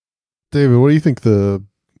David, what do you think the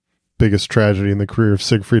biggest tragedy in the career of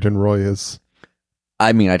Siegfried and Roy is?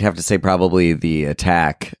 I mean, I'd have to say probably the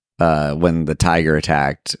attack when the tiger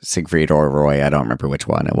attacked Siegfried or Roy. I don't remember which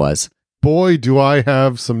one it was. Boy, do I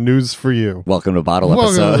have some news for you. Welcome to Bottle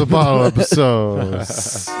Episode. Welcome to the Bottle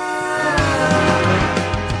Episodes.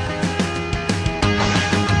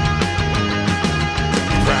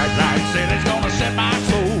 Bright light city's gonna set my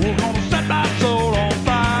soul on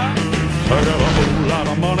fire. I got a whole lot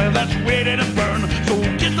of money that's ready to burn, so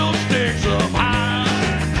get those stakes up high.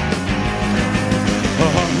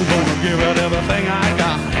 I'm gonna give it everything I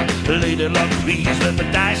got. Lady luck, please let the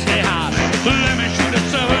dice stay hot. Let me shoot a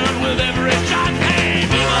seven with every shot. Hey,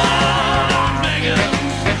 viva Las Vegas!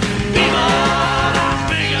 Viva Las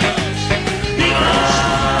Vegas! Viva,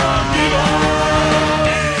 viva!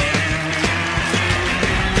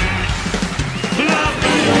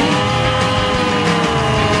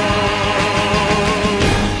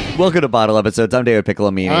 Welcome to Bottle Episodes. I'm David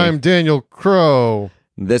Piccolomini. I'm Daniel Crow.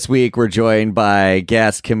 This week we're joined by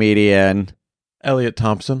guest comedian Eliot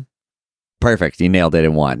Thompson. Perfect. You nailed it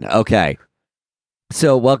in one. Okay.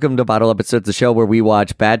 So welcome to Bottle Episodes, the show where we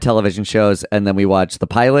watch bad television shows and then we watch the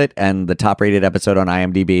pilot and the top rated episode on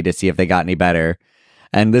IMDb to see if they got any better.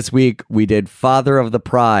 And this week we did Father of the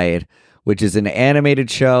Bride, which is an animated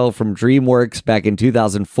show from DreamWorks back in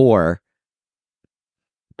 2004,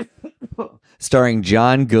 starring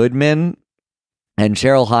John Goodman and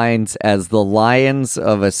Cheryl Hines as the lions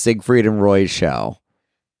of a Siegfried and Roy show.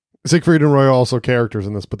 Siegfried and Roy are also characters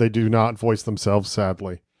in this, but they do not voice themselves,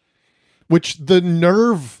 sadly. Which, the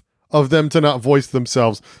nerve of them to not voice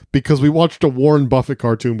themselves, because we watched a Warren Buffett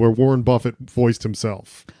cartoon where Warren Buffett voiced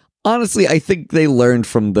himself. Honestly, I think they learned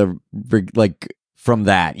from from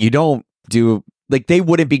that. You don't do, they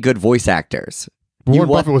wouldn't be good voice actors. Warren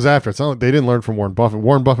Buffett was after it. It's not like they didn't learn from Warren Buffett.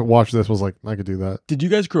 Warren Buffett watched this, was like, I could do that. Did you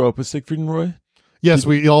guys grow up with Siegfried and Roy? Yes,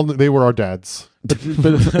 they were our dads.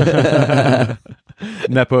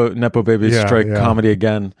 Nepo baby strike comedy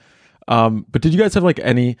again. But did you guys have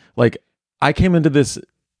I came into this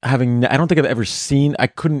I don't think I've ever seen, I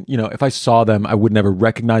couldn't, if I saw them, I would never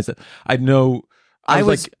recognize it. I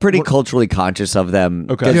was pretty culturally conscious of them.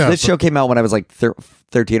 Okay. Yeah, this show came out when I was like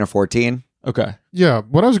 13 or 14. Okay. Yeah.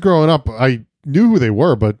 When I was growing up, I knew who they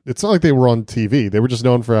were, but it's not like they were on TV. They were just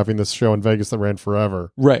known for having this show in Vegas that ran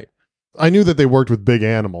forever. Right. I knew that they worked with big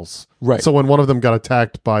animals. Right. So when one of them got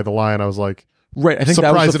attacked by the lion, I was like, right. I think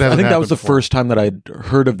that was the first time that I'd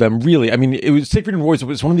heard of them. Really, I mean, it was Siegfried and Roy. It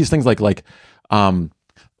was one of these things I'm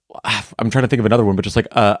trying to think of another one, but just like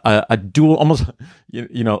a dual, almost,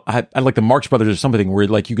 I like the Marx Brothers or something where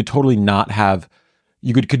like you could totally not have,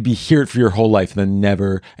 you could be hear it for your whole life and then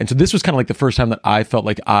never. And so this was kind of like the first time that I felt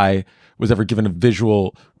like I was ever given a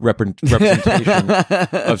visual representation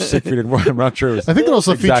of Siegfried and Roy. I'm not sure it was, I think it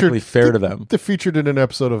also exactly fair to them. They featured in an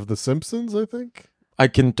episode of The Simpsons, I think. I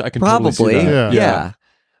can Probably, totally see that. Yeah.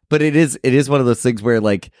 But it is one of those things where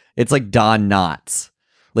like it's like Don Knotts.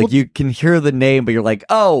 Like you can hear the name, but you're like,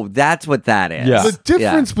 oh, that's what that is. Yeah. The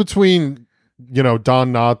difference between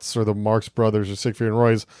Don Knotts or the Marx Brothers or Siegfried and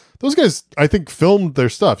Roy's, those guys, I think, filmed their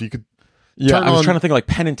stuff. You could. Yeah, I was trying to think of like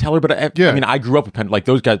Penn and Teller, but I mean, I grew up with Penn. Like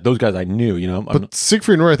those guys I knew. But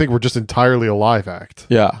Siegfriid and Roy, I think, were just entirely a live act.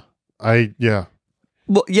 Yeah.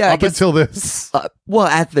 Well, yeah. Up until this. Well,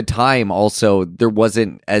 at the time, also there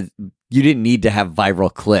wasn't you didn't need to have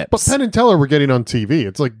viral clips. But Penn and Teller were getting on TV.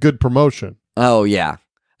 It's like good promotion. Oh yeah,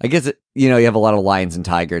 I guess you have a lot of lions and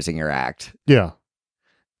tigers in your act. Yeah.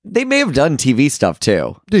 They may have done TV stuff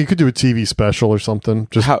too. Yeah, you could do a TV special or something.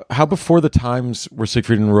 Just how before the times were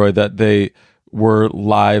Siegfried and Roy that they were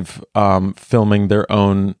live filming their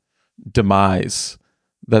own demise.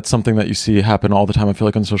 That's something that you see happen all the time, I feel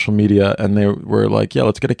like, on social media. And they were like, yeah,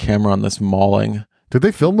 let's get a camera on this mauling. Did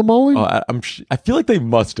they film the mauling? I feel like they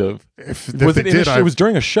must have. If It they was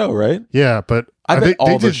during a show, right? Yeah, but I bet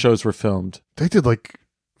all the shows were filmed. They did like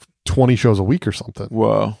 20 shows a week or something.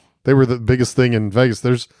 Whoa. They were the biggest thing in Vegas.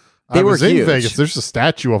 I was in Vegas. There's a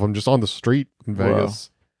statue of them just on the street in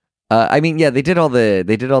Vegas. I mean, yeah, they did all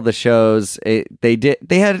the shows. They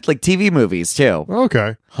had like TV movies too.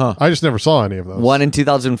 Okay. Huh. I just never saw any of those. One in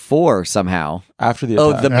 2004 somehow. After the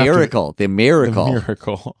attack. The Miracle. The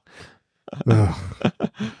Miracle.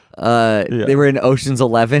 They were in Ocean's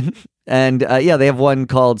 11. And they have one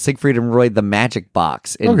called Siegfried and Roy, The Magic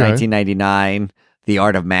Box in 1999. The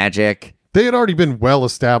Art of Magic. They had already been well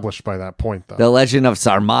established by that point, though. The Legend of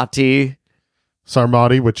Sarmati,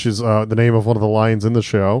 which is the name of one of the lions in the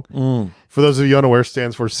show. For those of you unaware,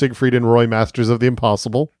 stands for Siegfried and Roy, Masters of the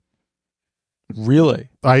Impossible. Really?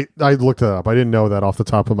 I looked it up. I didn't know that off the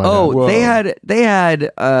top of my head. Oh, they had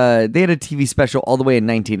a TV special all the way in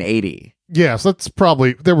 1980. Yes, that's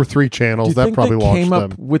probably, there were 3 channels. Do you That think probably they launched came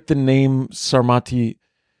up them. with the name Sarmati?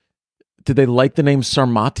 Did they like the name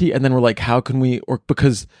Sarmati? And then we're like, how can we, or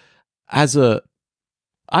because either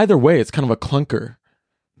way, it's kind of a clunker.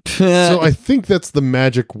 So I think that's the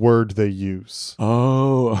magic word they use.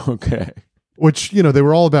 Oh, okay. Which, they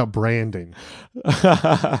were all about branding.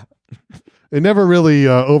 It never really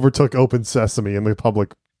overtook Open Sesame in the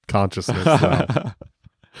public consciousness. So.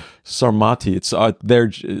 Sarmati. It's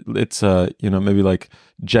maybe like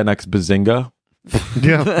Gen X Bazinga.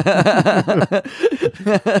 Yeah.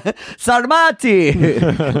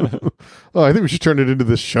 Sarmati. Oh, I think we should turn it into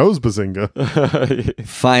this show's Bazinga.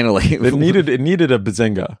 Finally, it needed a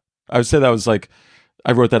Bazinga. I would say that was like,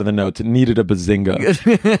 I wrote that in the notes. It needed a Bazinga.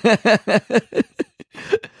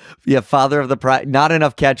 Yeah, Father of the Pride. Not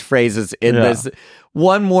enough catchphrases in this.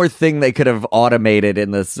 One more thing they could have automated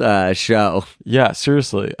in this show. Yeah,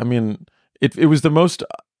 seriously. I mean, it was the most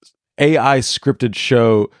AI scripted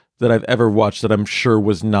show that I've ever watched that I'm sure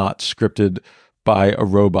was not scripted by a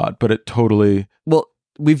robot, but it totally... Well,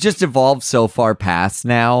 we've just evolved so far past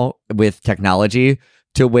now with technology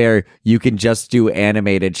to where you can just do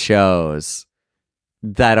animated shows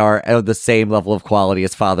that are of the same level of quality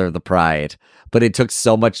as Father of the Pride, but it took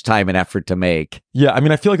so much time and effort to make. Yeah, I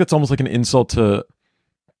mean, I feel like that's almost like an insult to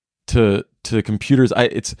computers.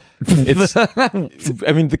 It's I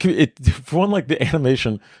mean, for one, like the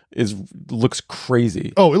animation looks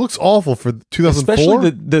crazy. Oh, it looks awful for 2004. Especially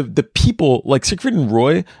the people like Siegfried and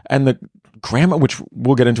Roy and the grandma, which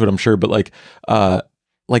we'll get into it, I'm sure, but like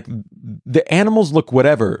the animals look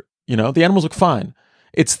whatever, the animals look fine.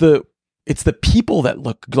 It's the people that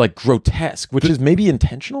look like grotesque, which is maybe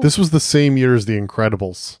intentional. This was the same year as The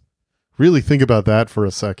Incredibles. Really think about that for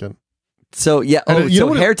a second. So yeah,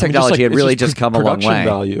 hair technology had really just come a long way. Production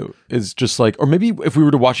value is just like, or maybe if we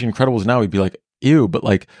were to watch The Incredibles now, we'd be like, ew. But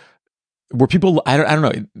like, were people? I don't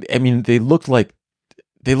know. I mean, they look like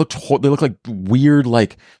weird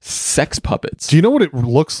like sex puppets. Do you know what it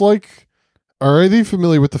looks like? Are you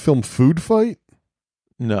familiar with the film Food Fight?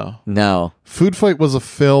 No. Food Fight was a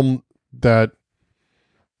film that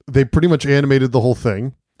they pretty much animated the whole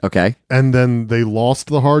thing. Okay. And then they lost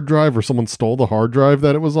the hard drive, or someone stole the hard drive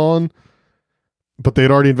that it was on. But they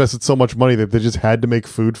had already invested so much money that they just had to make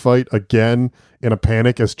Food Fight again in a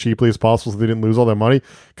panic as cheaply as possible so they didn't lose all their money.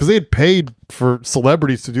 Because they had paid for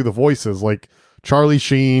celebrities to do the voices, like Charlie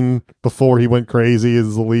Sheen before he went crazy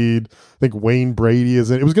is the lead. I think Wayne Brady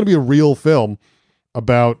is in it. It was going to be a real film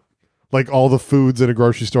about like all the foods in a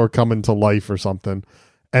grocery store coming to life or something.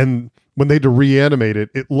 And when they had to reanimate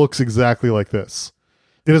it, it looks exactly like this.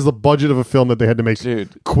 It is the budget of a film that they had to make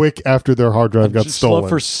quick after their hard drive got stolen. Love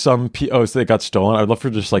for some so they got stolen. I'd love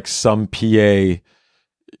for just like some PA,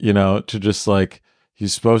 to just like,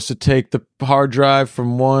 he's supposed to take the hard drive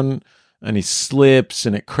from one and he slips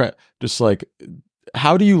and it just like,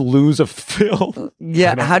 how do you lose a film?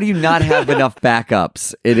 Yeah, how do you not have enough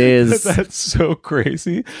backups? It is that's so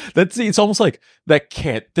crazy. It's almost like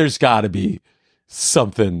there's got to be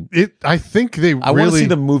something. I think they I want to see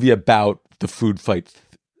the movie about the food fight.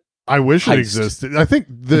 I wish it existed. I think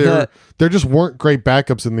there just weren't great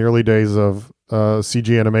backups in the early days of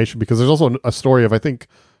CG animation, because there's also a story of, I think,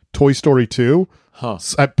 Toy Story 2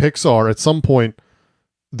 at Pixar. At some point,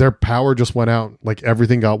 their power just went out. Like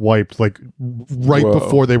everything got wiped, like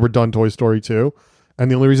before they were done Toy Story 2. And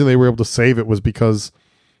the only reason they were able to save it was because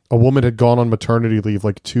a woman had gone on maternity leave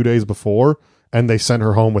like 2 days before, and they sent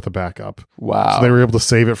her home with a backup. Wow. So they were able to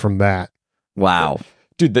save it from that. Wow.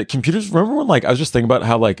 Dude, the computers, remember when like, I was just thinking about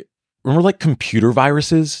how like, remember like computer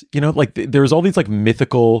viruses, like there's all these like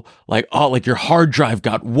mythical, like, oh, like your hard drive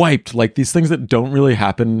got wiped, like these things that don't really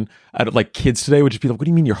happen at like kids today would just be like, what do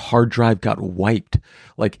you mean your hard drive got wiped?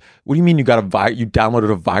 Like, what do you mean you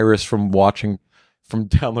downloaded a virus from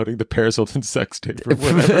downloading the Paris Hilton sex tape or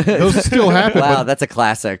whatever? Those still happen. Wow, that's a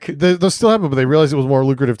classic. Those still happen, but they realized it was more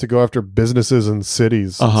lucrative to go after businesses and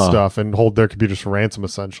cities and stuff and hold their computers for ransom,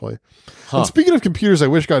 essentially. And speaking of computers, I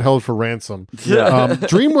wish got held for ransom. Yeah.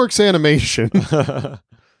 DreamWorks Animation.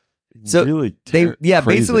 So really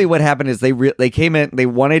basically what happened is they came in, they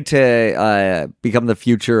wanted to become the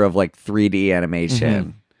future of like 3D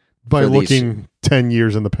animation by looking 10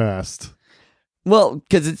 years in the past. Well,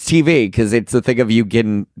 because it's TV, because it's the thing of you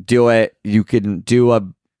can do it, you can do a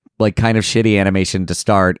like kind of shitty animation to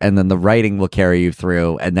start, and then the writing will carry you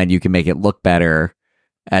through, and then you can make it look better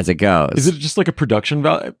as it goes. Is it just like a production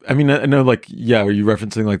value? I mean, I know like, are you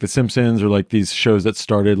referencing like The Simpsons or like these shows that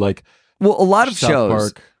started like a lot of South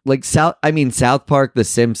shows. Park? like South Park, The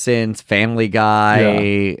Simpsons, Family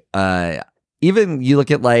Guy, even you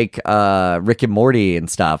look at like Rick and Morty and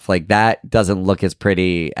stuff, like that doesn't look as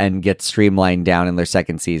pretty and gets streamlined down in their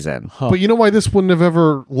second season. But you know why this wouldn't have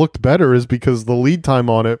ever looked better is because the lead time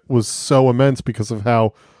on it was so immense because of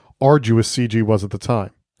how arduous CG was at the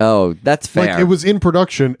time. Oh, that's fair. Like it was in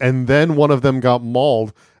production and then one of them got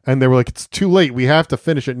mauled and they were like, it's too late. We have to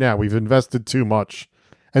finish it now. We've invested too much.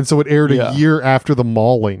 And so it aired a year after the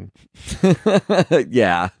mauling.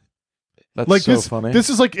 Yeah. That's like so funny. This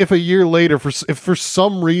is like if a year later, if for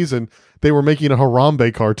some reason they were making a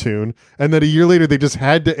Harambe cartoon, and then a year later they just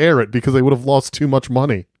had to air it because they would have lost too much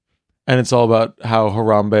money. And it's all about how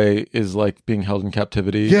Harambe is like being held in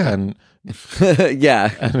captivity. Yeah. And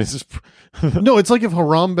yeah. and it's just No, it's like if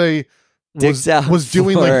Harambe was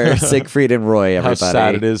doing like Siegfried and Roy, everybody. how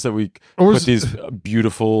sad it is that we put these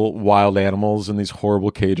beautiful wild animals in these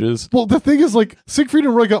horrible cages. Well, the thing is, like, Siegfried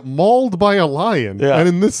and Roy got mauled by a lion. Yeah. And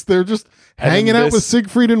in this, they're just hanging out with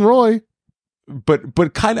Siegfried and Roy.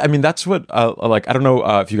 But kind of, I mean, that's what, like, I don't know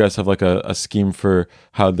if you guys have, like, a scheme for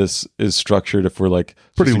how this is structured, if we're, like,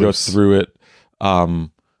 pretty loose to go through it.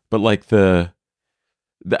 But, like, the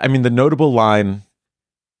notable line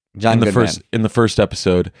John Goodman. in the first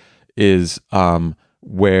episode is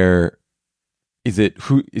where is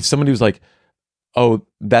somebody was like, oh,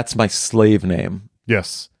 that's my slave name.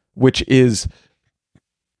 Yes. Which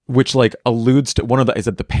like alludes to one of the, is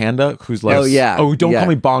it the panda who's like, don't call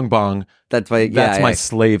me Bong Bong. That's my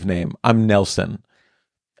slave name. I'm Nelson.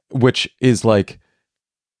 Which is like,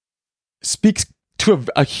 speaks to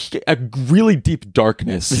a really deep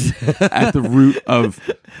darkness at the root of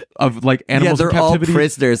like animals in captivity. All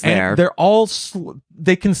prisoners there. And they're all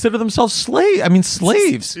they consider themselves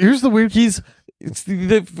slaves. Here's the weird.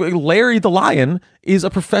 Larry the lion is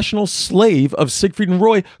a professional slave of Siegfried and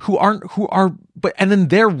Roy who are but and then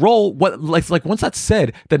their role like once that's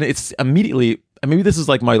said, then it's immediately. And maybe this is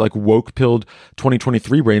like my like woke pilled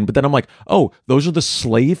 2023 brain, but then I'm like, oh, those are the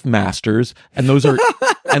slave masters, and those are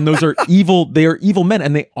evil. They are evil men,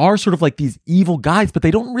 and they are sort of like these evil guys, but they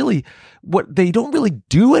don't really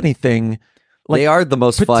do anything. Like, they are the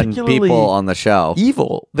most fun people on the show.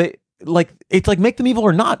 Evil. It's like make them evil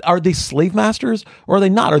or not. Are they slave masters or are they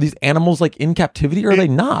not? Are these animals like in captivity or are they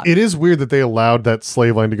not? It is weird that they allowed that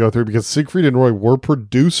slave line to go through because Siegfried and Roy were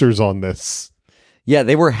producers on this. Yeah,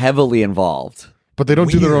 they were heavily involved. But they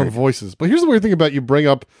don't do their own voices. But here's the weird thing about you bring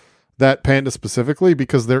up that panda specifically,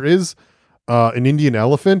 because there is an Indian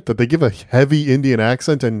elephant that they give a heavy Indian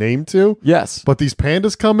accent and name to. Yes. But these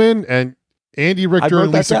pandas come in and Andy Richter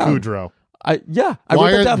and Lisa Kudrow. I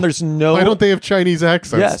wrote that down. There's no. Why don't they have Chinese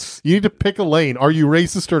accents? Yes. You need to pick a lane. Are you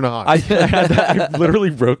racist or not? I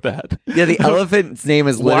literally wrote that. Yeah, the elephant's name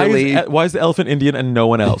is literally. Why is the elephant Indian and no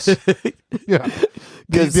one else? Yeah.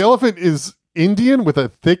 The elephant is Indian with a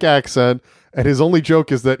thick accent, and his only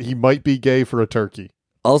joke is that he might be gay for a turkey.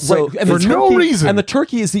 Also, right. And for no reason. And the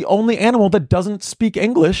turkey is the only animal that doesn't speak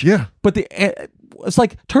English. Yeah. But it's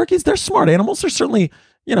like turkeys, they're smart animals. They're certainly,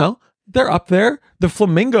 they're up there. The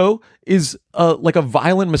flamingo is like a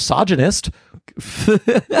violent misogynist.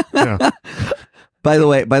 Yeah. By the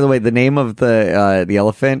way, the name of the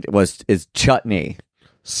elephant is Chutney.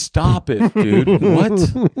 Stop it, dude. What?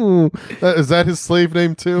 Is that his slave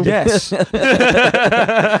name too? Yes.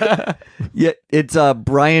 Yeah, it's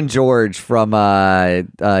Brian George from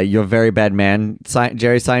Your Very Bad Man,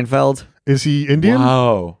 Jerry Seinfeld. Is he Indian?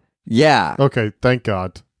 Wow. Yeah. Okay, thank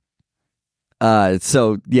God.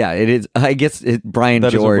 So yeah, it is. I guess Brian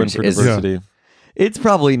That George is a win for diversity. It's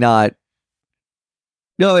probably not.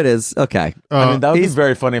 No, it is. Okay. I mean, that would be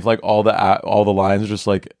very funny if like all the lines are just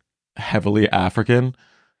like heavily African.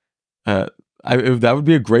 That would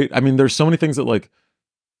be a great. I mean, there's so many things that like.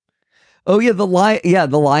 Oh yeah, the lion. Yeah,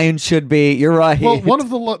 the lion should be. You're right. Well, one of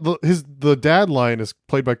the dad lion is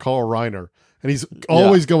played by Carl Reiner, and he's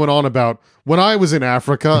always going on about when I was in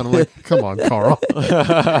Africa, and I'm like, come on, Carl,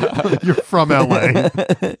 you're from LA.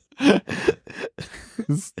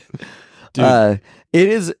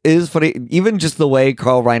 It is funny, even just the way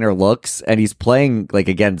Carl Reiner looks, and he's playing like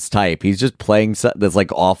against type. He's just playing this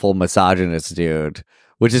like awful misogynist dude,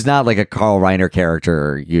 which is not like a Carl Reiner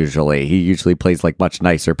character usually. He usually plays like much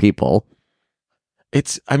nicer people.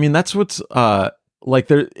 I mean, that's what's like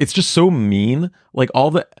there. It's just so mean, like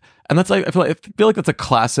and that's like I feel like that's a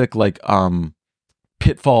classic like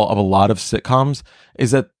pitfall of a lot of sitcoms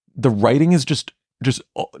is that the writing is just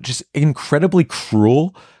incredibly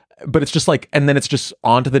cruel. but it's just like, and then it's just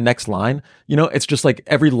on to the next line. You know, it's just like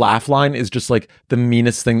every laugh line is just like the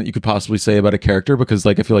meanest thing that you could possibly say about a character, because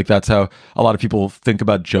like I feel like that's how a lot of people think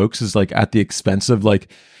about jokes, is like at the expense of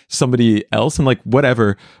like somebody else, and like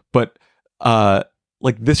whatever. But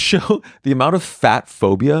like this show, the amount of fat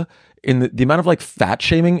phobia in the amount of like fat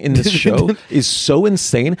shaming in this show is so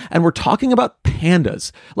insane. And we're talking about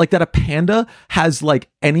pandas, like that a panda has like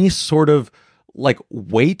any sort of like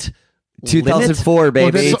weight. 2004,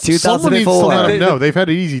 baby. 2004. No, they've had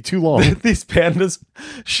it easy too long. These pandas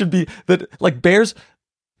should be that like bears.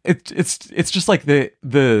 It's just like the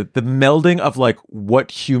melding of like what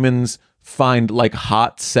humans find like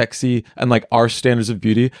hot, sexy, and like our standards of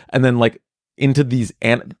beauty, and then like into these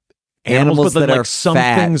animals, but then, that like are some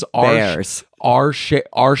fat things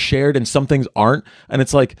are shared and some things aren't, and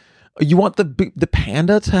it's like you want the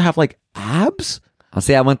panda to have like abs. I'll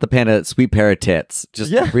say I want the panda sweet pair of tits,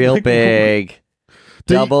 just real big,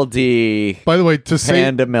 double D. By the way,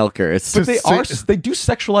 panda milkers, but they do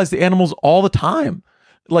sexualize the animals all the time.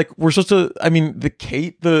 Like we're supposed to. I mean, the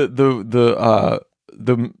Kate, the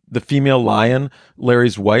female lion,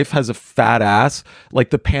 Larry's wife, has a fat ass.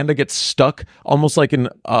 Like the panda gets stuck almost like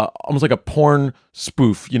almost like a porn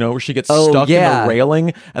spoof, you know, where she gets stuck in the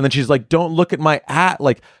railing, and then she's like, "Don't look at my ass!"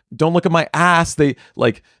 Like, "Don't look at my ass." They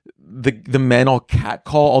like the men all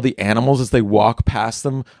catcall all the animals as they walk past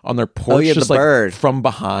them on their porch, just the like bird from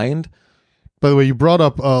behind. By the way, you brought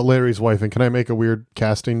up Larry's wife, and can I make a weird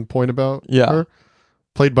casting point about her?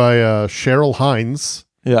 Played by Cheryl Hines.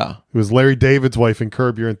 Yeah. Who was Larry David's wife in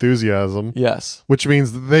Curb Your Enthusiasm. Yes. Which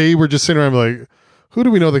means they were just sitting around like, who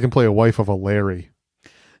do we know that can play a wife of a Larry?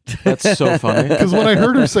 That's so funny. Because when I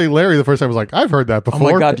heard her say Larry the first time, I was like, I've heard that before.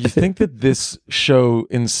 Oh my God. Do you think that this show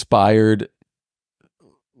inspired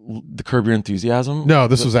the Curb Your Enthusiasm? No,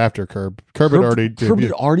 this was after Curb. Curb had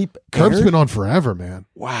already Curb's been on forever, man.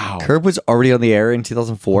 Wow. Curb was already on the air in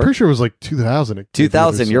 2004. I'm pretty sure it was like 2000.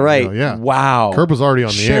 2000, you're right. Yeah. Wow. Curb was already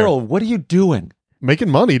on the air. Cheryl, what are you doing? Making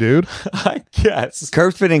money, dude. I guess.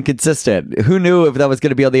 Curb's been inconsistent. Who knew if that was going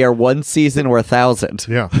to be on the air one season or 1,000?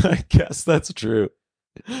 Yeah. I guess that's true.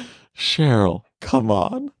 Cheryl, come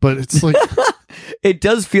on. But it's like... It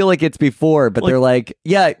does feel like it's before, but they're like,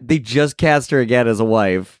 yeah, they just cast her again as a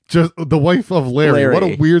wife. Just the wife of Larry. What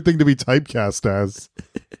a weird thing to be typecast as.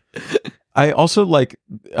 I also like,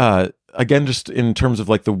 again, just in terms of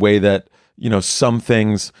like the way that, you know, some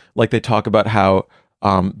things, like they talk about how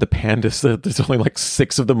the pandas, there's only like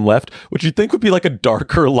 6 of them left, which you'd think would be like a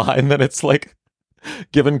darker line than it's like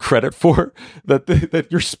given credit for, that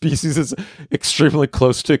your species is extremely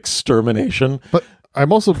close to extermination. But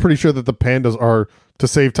I'm also pretty sure that the pandas are, to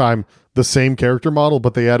save time, the same character model,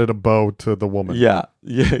 but they added a bow to the woman. Yeah.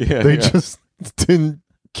 They just didn't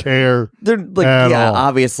care. They're like, all.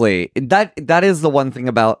 Obviously. That is the one thing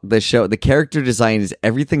about the show. The character design is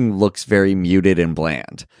everything looks very muted and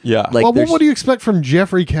bland. Yeah. Like, well, what do you expect from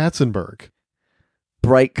Jeffrey Katzenberg?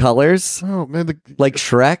 Bright colors? Oh, man. Like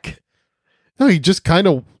Shrek? No, he just kind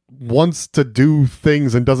of wants to do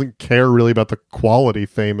things and doesn't care really about the quality,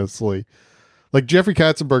 famously. Like, Jeffrey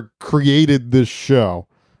Katzenberg created this show.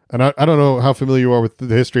 And I don't know how familiar you are with the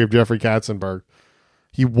history of Jeffrey Katzenberg.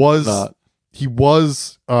 He was the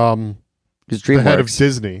head of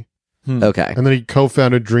Disney. Okay. And then he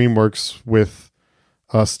co-founded DreamWorks with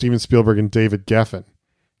Steven Spielberg and David Geffen.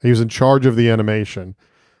 He was in charge of the animation.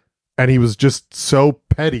 And he was just so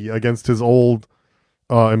petty against his old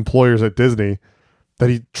employers at Disney that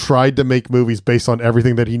he tried to make movies based on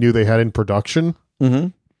everything that he knew they had in production. Mm-hmm.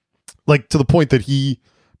 Like, to the point that he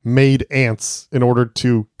made Ants in order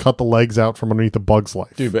to cut the legs out from underneath a Bug's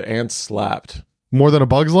Life. Dude, but Ants slapped. More than a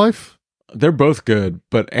Bug's Life? They're both good,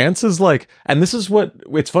 but Ants is like, and this is what,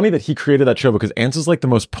 it's funny that he created that show, because Ants is like the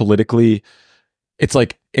most politically, it's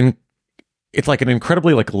like an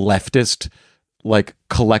incredibly like leftist, like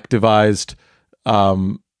collectivized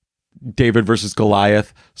David versus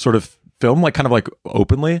Goliath sort of film, like kind of like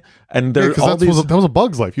openly. And there's all these... that was a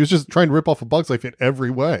Bug's Life. He was just trying to rip off a Bug's Life in every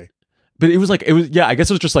way. But it was I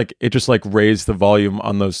guess it was just like, it just like raised the volume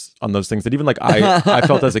on those things that even like I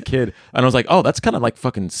felt as a kid, and I was like, oh, that's kind of like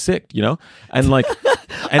fucking sick, you know? And like,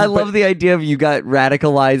 I love the idea of you got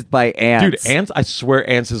radicalized by Ants. Dude, Ants, I swear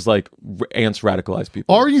Ants is like, Ants radicalize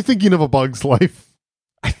people. Are you thinking of a Bug's Life?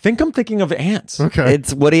 I think I'm thinking of Ants. Okay.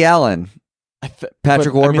 It's Woody Allen.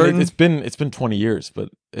 Patrick Warburton. I mean, it's been 20 years, but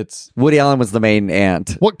it's... Woody Allen was the main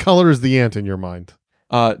ant. What color is the ant in your mind?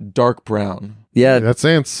 Dark brown. Yeah. That's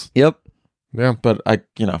Ants. Yep. Yeah, but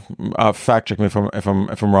fact check me if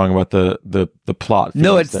I'm wrong about the plot.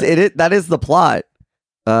 No, that is the plot.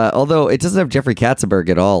 Although it doesn't have Jeffrey Katzenberg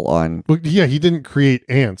at all on. Well, yeah, he didn't create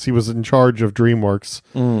Ants. He was in charge of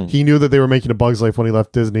DreamWorks. He knew that they were making A Bug's Life when he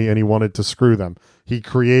left Disney, and he wanted to screw them. He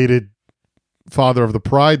created Father of the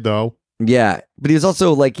Pride, though. Yeah, but he's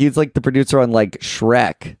also he's like the producer on like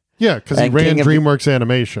Shrek. Yeah, because he ran DreamWorks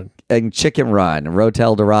Animation. And Chicken Run,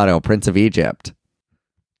 Rotel Dorado, Prince of Egypt.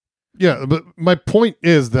 Yeah, but my point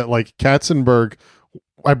is that like Katzenberg,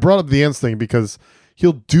 I brought up the Ants thing because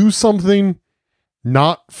he'll do something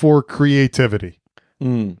not for creativity.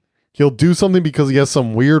 He'll do something because he has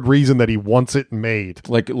some weird reason that he wants it made.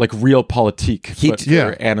 Like realpolitik,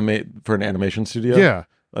 for an animation studio. Yeah.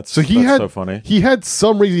 That's so funny. He had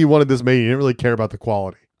some reason he wanted this made. He didn't really care about the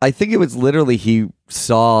quality. I think it was literally he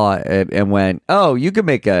saw it and went, "Oh, you could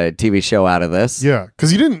make a TV show out of this." Yeah, because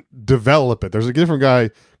he didn't develop it. There's a different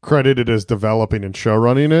guy credited as developing and show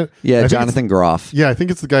running it. Yeah, Jonathan Groff. Yeah, I think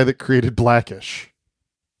it's the guy that created Blackish.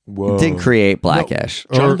 Whoa. Didn't create Blackish.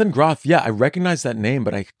 No, Jonathan Groff. Yeah, I recognize that name,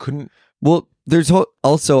 but I couldn't. Well, there's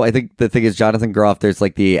also, I think the thing is Jonathan Groff. There's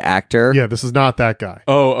like the actor. Yeah, this is not that guy.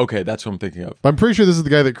 Oh, okay, that's what I'm thinking of. But I'm pretty sure this is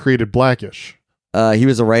the guy that created Blackish. He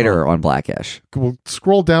was a writer on Blackish. We'll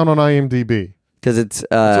scroll down on IMDb. Because it's,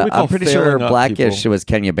 I'm pretty sure Blackish was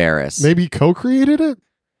Kenya Barris. Maybe he co-created it?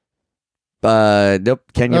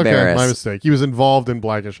 Nope, Kenya Barris. My mistake. He was involved in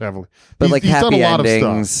Blackish heavily. But he's Happy done a lot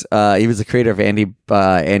Endings, of stuff. He was the creator of Andy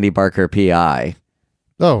Barker PI.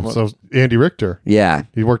 Oh, so Andy Richter. Yeah.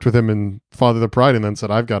 He worked with him in Father of the Pride and then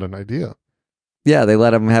said, I've got an idea. Yeah, they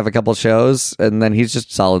let him have a couple shows, and then he's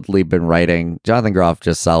just solidly been writing. Jonathan Groff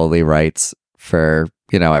just solidly writes for,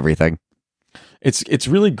 everything. It's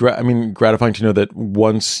really gratifying to know that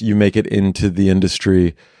once you make it into the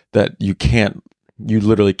industry that you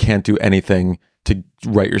literally can't do anything to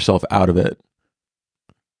write yourself out of it.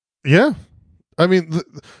 Yeah. I mean,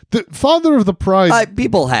 the Father of the Pride...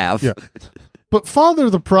 people have. Yeah. But Father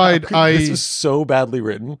of the Pride, this is so badly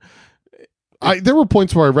written. There were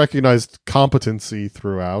points where I recognized competency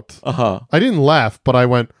throughout. I didn't laugh, but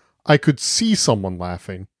I could see someone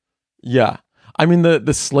laughing. Yeah. I mean,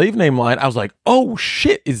 the slave name line, I was like, oh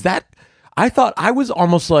shit, is that... I thought I was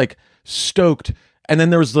almost like stoked. And then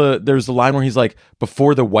there's the line where he's like,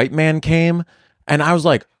 before the white man came. And I was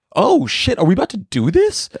like, oh shit, are we about to do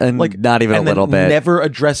this? And not even a little bit. Never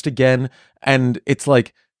addressed again. And it's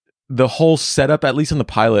like the whole setup, at least in the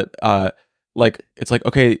pilot, it's like,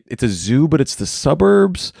 okay, it's a zoo, but it's the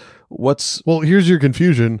suburbs. Well, here's your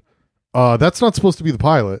confusion. That's not supposed to be the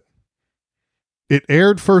pilot. It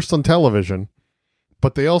aired first on television,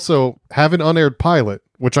 but they also have an unaired pilot,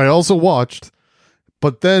 which I also watched.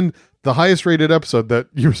 But then the highest rated episode that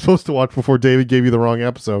you were supposed to watch before David gave you the wrong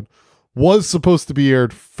episode was supposed to be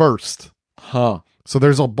aired first. So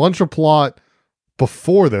there's a bunch of plot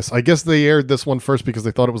before this. I guess they aired this one first because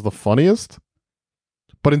they thought it was the funniest.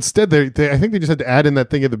 But instead, I think they just had to add in that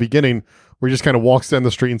thing at the beginning where he just kind of walks down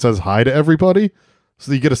the street and says hi to everybody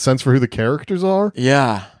so that you get a sense for who the characters are.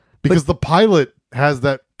 Yeah. Because the pilot has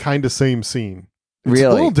that kind of same scene. It's really?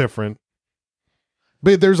 a little different.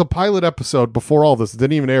 But there's a pilot episode before all this. It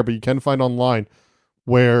didn't even air, but you can find online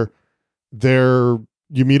where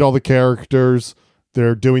you meet all the characters.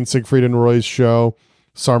 They're doing Siegfried and Roy's show.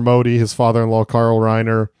 Sarmodi, his father-in-law, Carl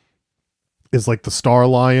Reiner, is like the star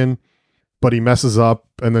lion, but he messes up.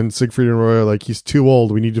 And then Siegfried and Roy are like, he's too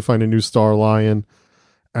old. We need to find a new star lion.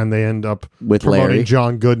 And they end up with promoting Larry.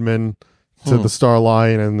 John Goodman to the star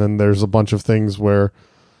lion. And then there's a bunch of things where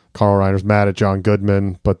Carl Reiner's mad at John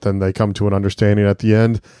Goodman, but then they come to an understanding at the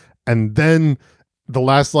end. And then the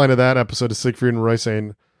last line of that episode is Siegfried and Roy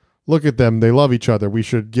saying, look at them. They love each other. We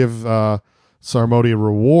should give Sarmodi a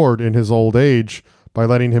reward in his old age by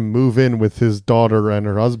letting him move in with his daughter and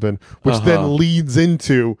her husband, which then leads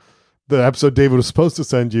into the episode David was supposed to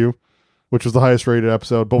send you, which was the highest rated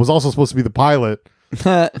episode, but was also supposed to be the pilot,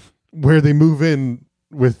 where they move in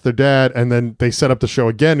with their dad, and then they set up the show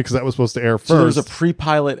again because that was supposed to air first. So there's a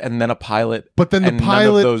pre-pilot and then a pilot. But then the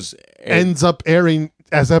pilot ends up airing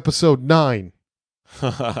as episode 9.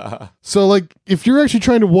 So, like, if you're actually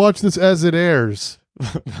trying to watch this as it airs...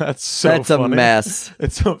 That's a mess.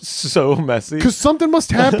 It's so messy. Because something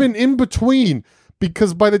must happen in between.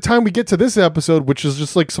 Because by the time we get to this episode, which is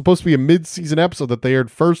just like supposed to be a mid-season episode that they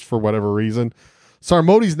aired first for whatever reason,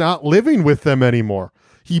 Sarmodi's not living with them anymore.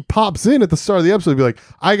 He pops in at the start of the episode and be like,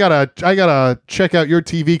 I gotta check out your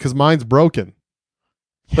TV because mine's broken.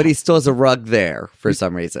 But he still has a rug there for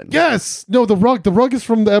some reason. Yes. No, the rug is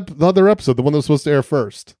from the other episode, the one that was supposed to air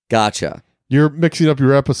first. Gotcha. You're mixing up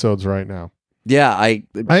your episodes right now. Yeah,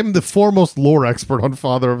 I'm the foremost lore expert on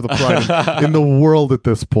Father of the Pride in the world at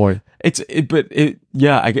this point. It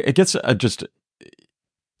gets just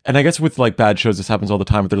and I guess with like bad shows, this happens all the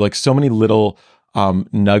time, but there are like so many little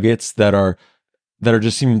nuggets that are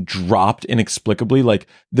just seem dropped inexplicably. Like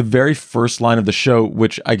the very first line of the show,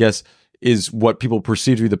 which I guess is what people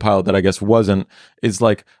perceived to be the pilot that I guess wasn't, is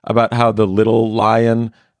like about how the little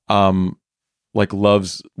lion like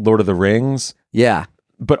loves Lord of the Rings. Yeah.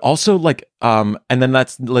 But also like and then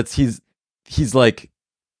he's like,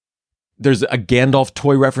 there's a Gandalf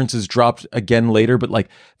toy reference is dropped again later, but like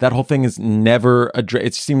that whole thing is never addressed.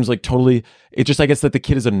 It seems like totally, it just, I guess that the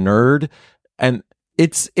kid is a nerd, and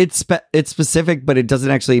it's specific, but it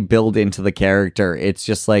doesn't actually build into the character. It's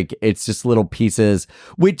just little pieces,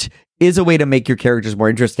 which is a way to make your characters more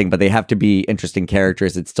interesting, but they have to be interesting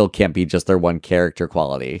characters. It still can't be just their one character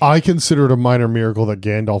quality. I consider it a minor miracle that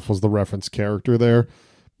Gandalf was the reference character there,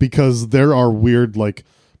 because there are weird like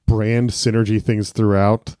brand synergy things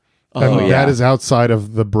throughout. And that is outside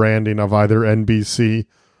of the branding of either NBC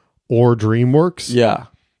or DreamWorks. Yeah.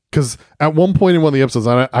 Because at one point in one of the episodes,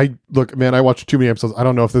 I look, man, I watched too many episodes. I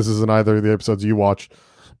don't know if this is in either of the episodes you watched,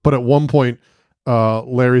 but at one point,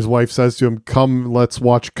 Larry's wife says to him, "Come, let's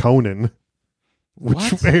watch Conan,"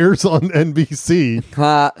 which airs on NBC.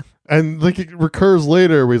 And like it recurs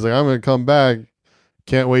later where he's like, "I'm going to come back.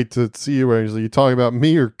 Can't wait to see you." And he's like, "You talking about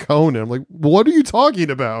me or Conan?" I'm like, what are you talking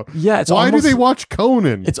about? Yeah, why do they watch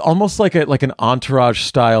Conan? It's almost like an Entourage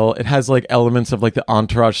style. It has like elements of like the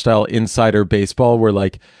Entourage style insider baseball, where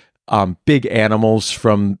like big animals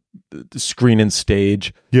from the screen and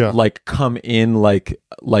stage, like come in like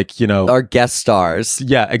our guest stars.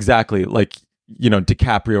 Yeah, exactly. Like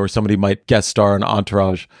DiCaprio or somebody might guest star on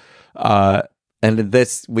Entourage. And in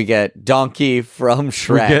this, we get Donkey from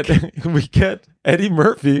Shrek. We get Eddie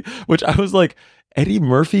Murphy, which I was like, Eddie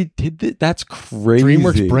Murphy did that? That's crazy.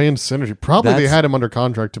 DreamWorks brand synergy. Probably they had him under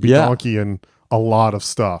contract to be Donkey in a lot of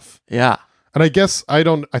stuff. Yeah. And I guess I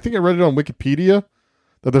think I read it on Wikipedia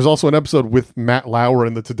that there's also an episode with Matt Lauer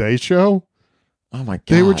in the Today Show. Oh my God.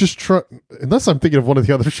 They were just unless I'm thinking of one of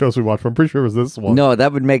the other shows we watched, but I'm pretty sure it was this one. No,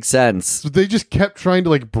 that would make sense. So they just kept trying to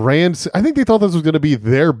like brand. I think they thought this was going to be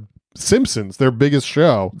their Simpsons, their biggest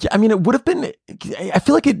show. Yeah, I mean, it would have been. I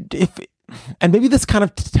feel like and maybe this kind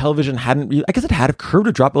of television hadn't really, I guess it had a curve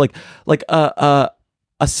to drop, but like a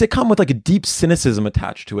sitcom with like a deep cynicism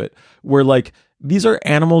attached to it, where like these are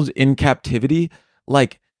animals in captivity,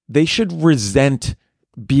 like they should resent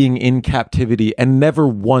being in captivity, and never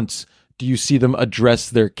once do you see them address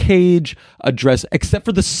their cage, except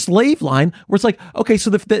for the slave line, where it's like, okay,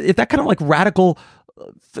 so if that kind of like radical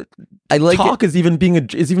talk is even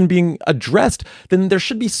being addressed, then there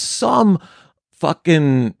should be some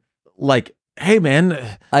fucking like, hey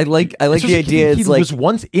man, I like the idea. He was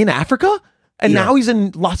once in Africa and now he's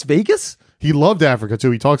in Las Vegas. He loved Africa too.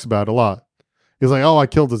 He talks about it a lot. He's like, "Oh, I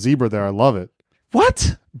killed a zebra there. I love it."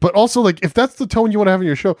 What? But also, like, if that's the tone you want to have in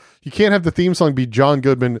your show, you can't have the theme song be John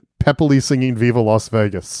Goodman peppily singing "Viva Las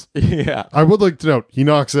Vegas." Yeah, I would like to note he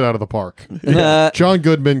knocks it out of the park. John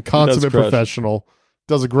Goodman, consummate professional,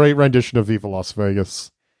 does a great rendition of "Viva Las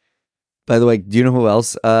Vegas." By the way, do you know who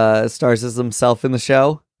else stars as himself in the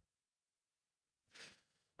show?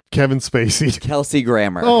 Kevin Spacey. Kelsey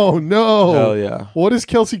Grammer. Oh no! Hell yeah! What is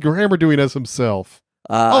Kelsey Grammer doing as himself?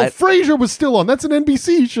 Frasier was still on. That's an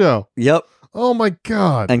NBC show. Yep. Oh my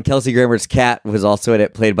God! And Kelsey Grammer's cat was also in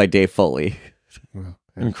it, played by Dave Foley.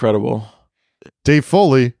 Incredible. Dave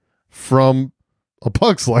Foley from A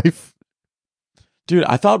Bug's Life. Dude,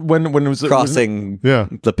 I thought when it was crossing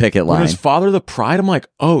the picket line, when his Father the Pride, I'm like,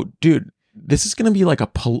 oh, dude, this is gonna be like a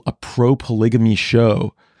pro polygamy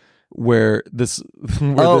show where this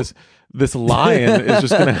lion is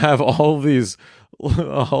just gonna have all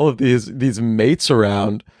of these mates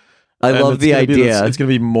around. I love the idea. It's gonna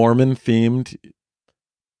be Mormon themed.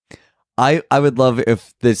 I would love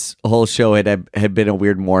if this whole show had been a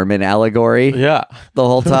weird Mormon allegory. Yeah, the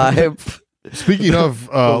whole time. Speaking of,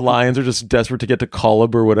 the lions are just desperate to get to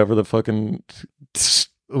Kolob or whatever the fucking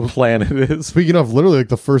planet is. Speaking of, literally, like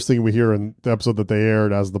the first thing we hear in the episode that they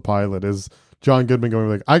aired as the pilot is John Goodman going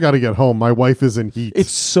like, "I got to get home. My wife is in heat." It's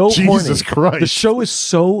so Jesus horny. Christ. The show is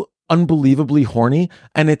so unbelievably horny,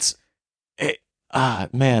 and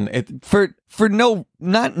for no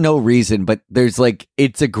reason, but there's like,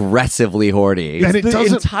 it's aggressively horny. And the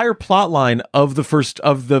entire plot line of the first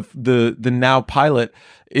of the now pilot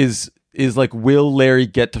is like, will Larry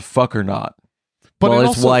get to fuck or not? But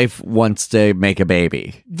his wife wants to make a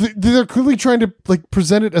baby. They're clearly trying to like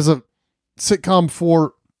present it as a sitcom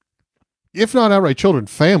for, if not outright children,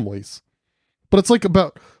 families. But it's like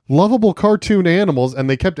about lovable cartoon animals, and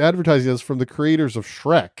they kept advertising this from the creators of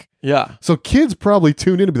Shrek. Yeah. So kids probably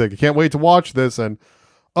tune in and be like, "I can't wait to watch this," and,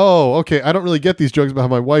 "Oh, okay, I don't really get these jokes about how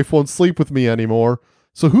my wife won't sleep with me anymore.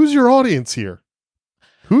 So who's your audience here?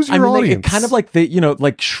 Who's your audience? It kind of like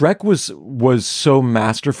like Shrek was so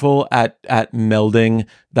masterful at melding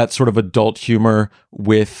that sort of adult humor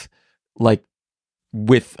with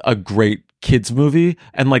a great kids movie,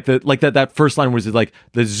 and like that first line was like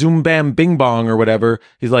the zoom bam bing bong or whatever.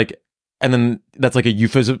 He's like, and then that's like a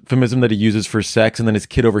euphemism that he uses for sex, and then his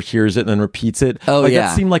kid overhears it and then repeats it. Oh, like, yeah.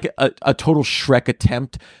 That seemed like a total Shrek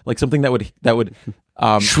attempt, like something that would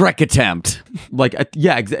Shrek attempt.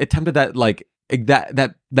 Attempted that like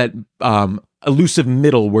that elusive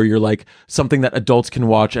middle where you're like something that adults can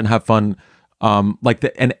watch and have fun, like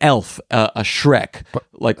an Elf, a Shrek,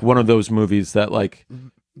 like one of those movies that like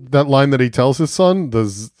that line that he tells his son,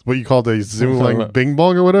 what you called a zoom bing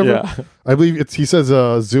bong or whatever. Yeah. I believe he says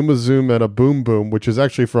zoom a zoom and a boom boom, which is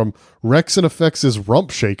actually from Rex and Effects' Rump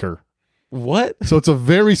Shaker. What? So it's a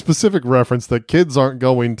very specific reference that kids aren't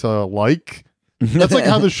going to like. That's like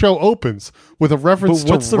how the show opens, with a reference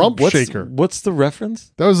to Rump Shaker. What's the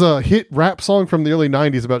reference? That was a hit rap song from the early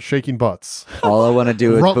 90s about shaking butts. All I want to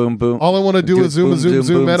do is boom boom. All I want to do is zoom, zoom,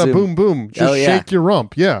 zoom, and a boom, boom. Just shake your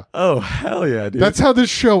rump. Yeah. Oh, hell yeah, dude. That's how this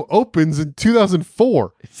show opens in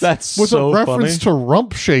 2004. That's with so a reference to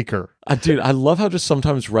Rump Shaker. Dude, I love how just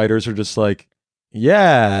sometimes writers are just like,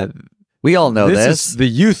 yeah. We all know this. The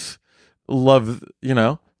youth love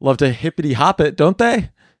to hippity hop it, don't they?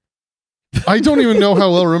 I don't even know how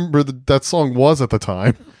well I remember that song was at the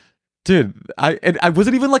time. Dude, I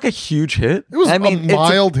wasn't even like a huge hit. It was a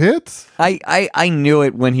mild hit. I knew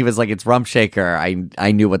it when he was like, it's Rump Shaker.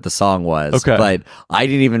 I knew what the song was. Okay. But I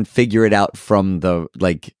didn't even figure it out from the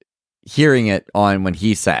like hearing it on when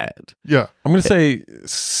he said it. Yeah. I'm going to say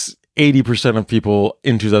 80% of people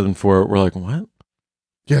in 2004 were like, what?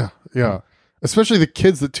 Yeah, yeah. Especially the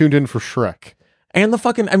kids that tuned in for Shrek. And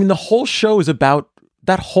the whole show is about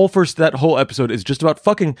that whole episode is just about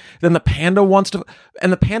fucking. Then the panda wants to,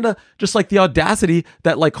 and the panda just like the audacity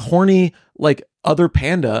that like horny like other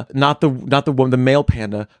panda, not the one, the male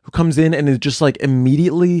panda who comes in and is just like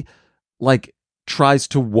immediately like tries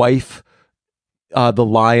to wife the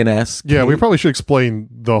lioness. Yeah, we probably should explain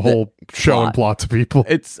the whole show and plot to people.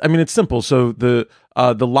 It's simple. So Larry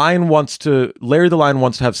the lion wants to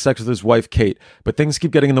have sex with his wife Kate, but things keep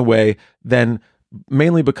getting in the way. Then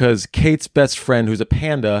mainly because Kate's best friend, who's a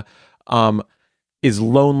panda, is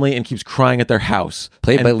lonely and keeps crying at their house.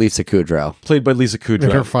 Played by Lisa Kudrow.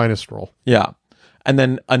 In her finest role. Yeah. And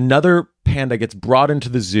then another panda gets brought into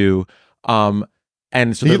the zoo.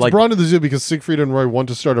 And so he gets brought into the zoo because Siegfried and Roy want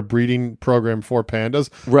to start a breeding program for pandas.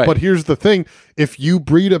 Right. But here's the thing. If you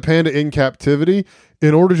breed a panda in captivity,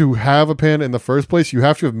 in order to have a panda in the first place, you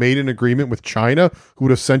have to have made an agreement with China, who would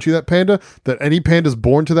have sent you that panda, that any pandas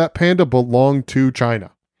born to that panda belong to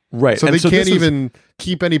China. Right. So they can't even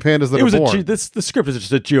keep any pandas that are born. The script is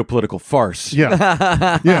just a geopolitical farce.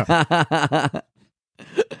 Yeah. Yeah.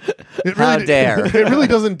 How dare. It really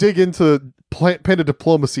doesn't dig into panda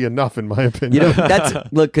diplomacy enough, in my opinion.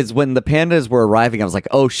 Because when the pandas were arriving, I was like,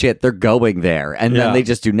 oh shit, they're going there. And then they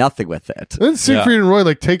just do nothing with it. Then Siegfried and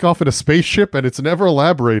Roy take off in a spaceship, and it's never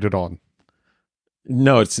elaborated on.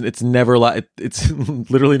 No, it's never it's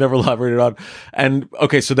literally never elaborated on. And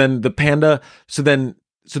okay, so then the panda, so then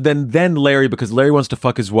Larry, because Larry wants to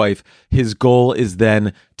fuck his wife, his goal is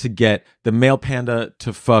then to get the male panda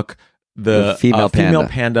to fuck the female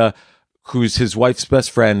panda, who's his wife's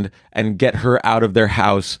best friend, and get her out of their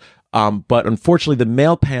house. But unfortunately, the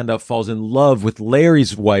male panda falls in love with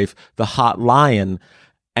Larry's wife, the hot lion,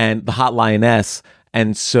 and the hot lioness.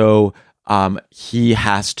 And so he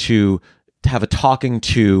has to have a talking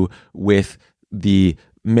to with the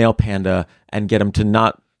male panda and get him to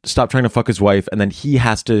not stop trying to fuck his wife. And then he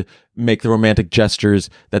has to make the romantic gestures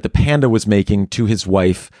that the panda was making to his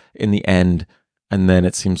wife in the end. And then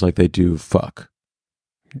it seems like they do fuck.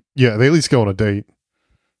 Yeah, they at least go on a date.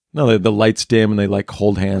 No, the lights dim and they like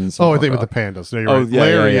hold hands. Oh, I think with the pandas. No,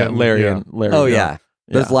 you're right. Yeah, Larry. Oh, yeah.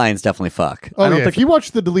 Those lions definitely fuck. Oh, yeah. If you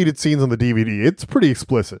watch the deleted scenes on the DVD, it's pretty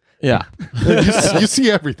explicit. Yeah. you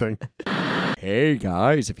see everything. Hey,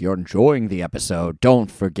 guys, if you're enjoying the episode,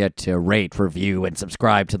 don't forget to rate, review, and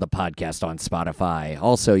subscribe to the podcast on Spotify.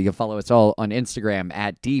 Also, you can follow us all on Instagram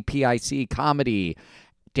at DPIC Comedy,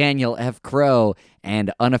 Daniel F. Crow,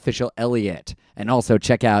 and Unofficial Eliot. And also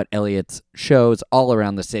check out Eliot's shows all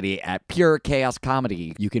around the city at Pure Chaos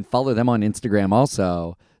Comedy. You can follow them on Instagram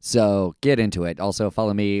also. So get into it. Also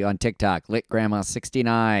follow me on TikTok,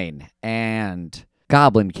 LitGrandma69, and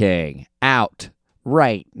Goblin King out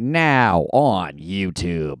right now on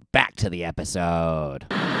YouTube. Back to the episode.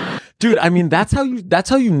 Dude, I mean, that's how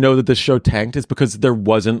you know that this show tanked, is because there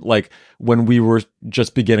wasn't, like, when we were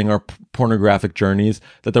just beginning our pornographic journeys,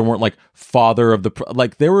 that there weren't, like, father of the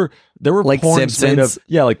like there were Like porns made of, Simpsons?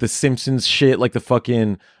 like the Simpsons shit, like the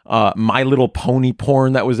fucking My Little Pony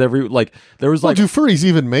porn that was like there was Well, like do furries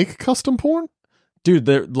even make custom porn? dude,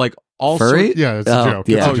 they're like all Furry? sorts. Yeah, it's Oh, a joke.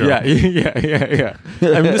 yeah. It's a joke.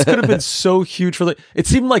 Yeah. I mean, this could have been so huge for it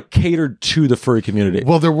seemed like catered to the furry community.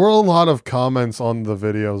 Well, there were a lot of comments on the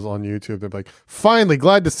videos on YouTube. They're like, finally,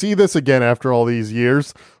 glad to see this again after all these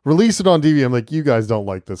years. Release it on DVD. I'm like, you guys don't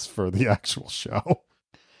like this for the actual show.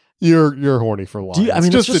 You're horny for lions. I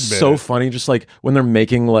mean, it's just admit so it. funny, just like when they're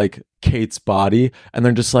making like Kate's body and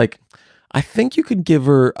they're just like, I think you could give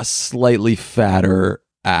her a slightly fatter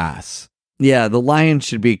ass. Yeah, the lion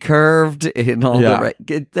should be curved and all Yeah. the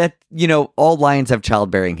right. That, all lions have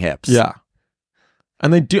childbearing hips. Yeah.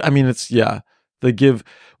 And they do. I mean, they give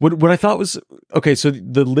what I thought was okay. So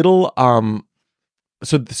the little,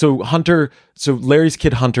 so Hunter, so Larry's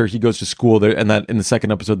kid Hunter, he goes to school there, and that in the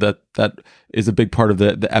second episode, that is a big part of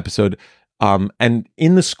the episode. And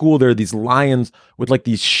in the school, there are these lions with like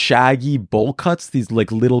these shaggy bowl cuts, these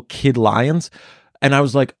like little kid lions. And I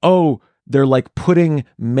was like, oh, they're like putting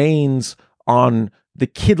manes on the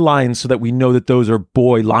kid lions so that we know that those are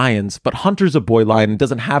boy lions. But Hunter's a boy lion and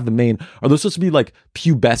doesn't have the mane. Are those supposed to be like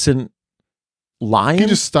pubescent lions? He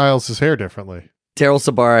just styles his hair differently. Terrell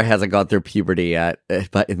Sabara hasn't gone through puberty yet,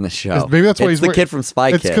 but in the show. Maybe that's why it's he's the wearing- kid from Spy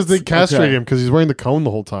It's Kids. because they castrate Okay. him because he's wearing the cone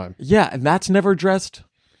the whole time. Yeah, and that's never addressed.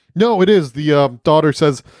 No, it is. The daughter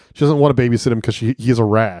says she doesn't want to babysit him because he has a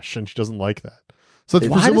rash and she doesn't like that. So it's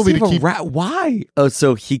Why does presumably he to have a keep. rat? Why? Oh,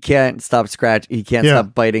 so he can't stop He can't Yeah.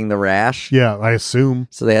 stop biting the rash? Yeah, I assume.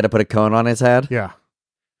 So they had to put a cone on his head? Yeah.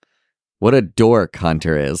 What a dork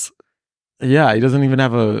Hunter is. Yeah, he doesn't even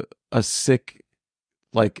have a sick,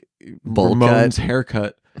 like, Bowl Ramon's cut?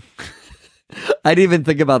 haircut. I didn't even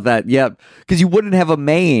think about that. Yep. Because you wouldn't have a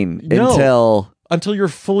mane No. until... Until you're a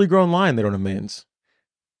fully grown lion, they don't have manes.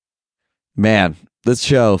 Man, this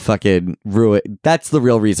show fucking ruined. That's the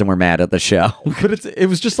real reason we're mad at the show. But it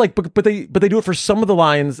was just like, but they do it for some of the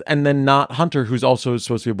lions, and then not Hunter, who's also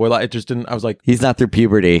supposed to be a boy lion. It just didn't. I was like, He's not through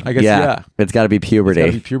puberty. I guess, yeah. It's got to be puberty. it's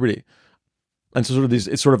gotta be puberty. And so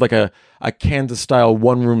it's sort of like a Kansas style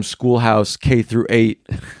 1-room schoolhouse K-8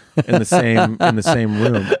 in the same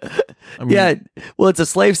room. I mean, Yeah. Well, it's a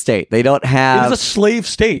slave state. They don't it have... is a slave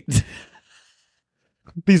state.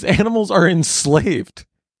 These animals are enslaved.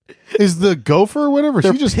 Is the gopher or whatever?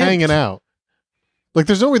 They're She's just pimped. hanging out. Like,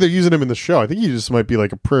 there's no way they're using him in the show. I think he just might be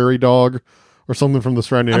like a prairie dog or something from the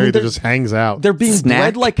surrounding I mean, area that they're- just hangs out. They're being Snack?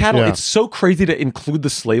 bred like cattle. Yeah. It's so crazy to include the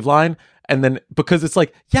slave line, and then because it's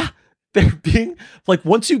like, yeah, they're being like,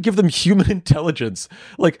 once you give them human intelligence,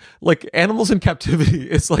 like animals in captivity,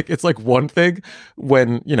 it's like one thing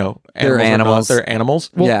when They're animals. they're animals.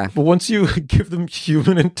 Yeah. But once you give them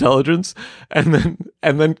human intelligence and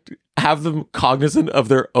then have them cognizant of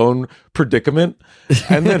their own predicament,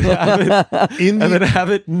 and then have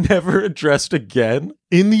it never addressed again.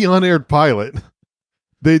 In the unaired pilot,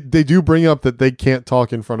 they do bring up that they can't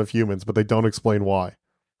talk in front of humans, but they don't explain why.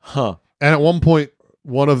 Huh. And at one point,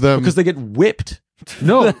 one of them... Because they get whipped.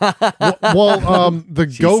 No.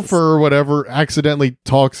 The gopher or whatever accidentally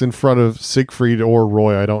talks in front of Siegfried or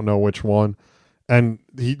Roy. I don't know which one. And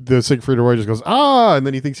the Siegfried or Roy just goes, ah, and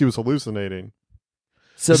then he thinks he was hallucinating.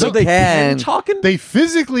 So they can talk in. They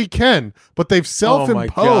physically can, but they've Oh my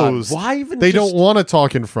God. self-imposed. Why even? They just- don't want to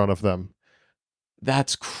talk in front of them.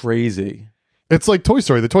 That's crazy. It's like Toy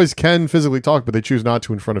Story. The toys can physically talk, but they choose not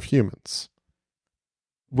to in front of humans.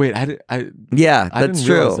 Wait, I Yeah, didn't that's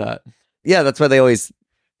realize true. that. Yeah, that's why they always...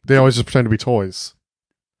 They always just pretend to be toys.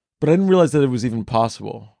 But I didn't realize that it was even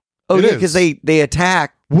possible. Oh, It yeah, is. because they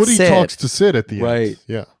attack Woody Sid. talks to Sid at the end. Right.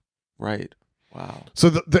 Yeah. Right. Wow. So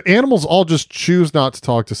the animals all just choose not to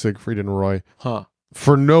talk to Siegfried and Roy Huh.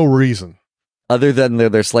 for no reason. Other than they're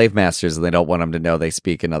their slave masters and they don't want them to know they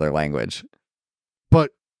speak another language.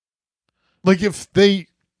 But like if they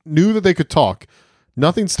knew that they could talk,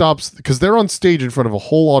 nothing stops because they're on stage in front of a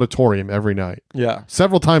whole auditorium every night, Yeah.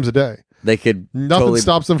 several times a day. They could Nothing totally...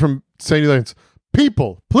 stops them from saying things.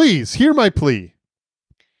 People, please hear my plea.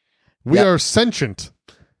 We Yeah. are sentient.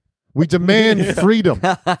 We demand freedom.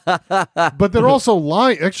 But they're also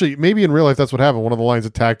lying. Actually, maybe in real life that's what happened. One of the lions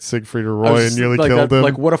attacked Siegfried or I Roy was and just nearly like killed that- him.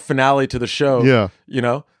 Like what a finale to the show. Yeah. You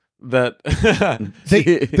know that.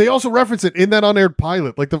 They also reference it in that unaired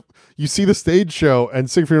pilot. Like you see the stage show and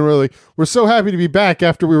Siegfried and Roy are like, we're so happy to be back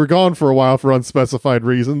after we were gone for a while for unspecified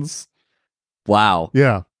reasons. Wow.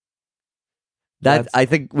 Yeah. I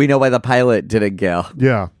think we know why the pilot didn't go.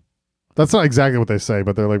 Yeah. That's not exactly what they say,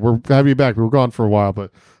 but they're like, we're happy to be back. We were gone for a while,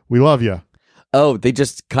 but We love you. Oh, they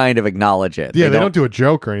just kind of acknowledge it. Yeah, they don't do a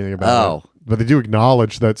joke or anything about it. But they do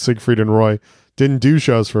acknowledge that Siegfried and Roy didn't do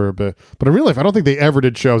shows for a bit. But in real life, I don't think they ever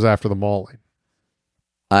did shows after the mauling.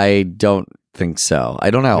 I don't think so.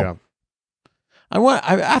 I don't know. Yeah.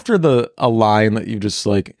 After a line that you just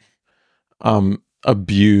like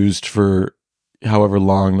abused for however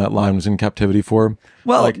long that line was in captivity for.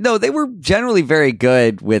 Well, no, they were generally very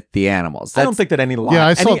good with the animals. I don't think that any line. Yeah,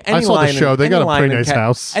 I saw the show. They got a pretty nice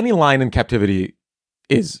house. Any line in captivity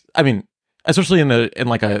is, I mean, especially in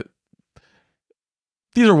like a.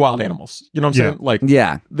 These are wild animals. You know what I'm saying? Like,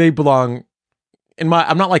 yeah, they belong. I'm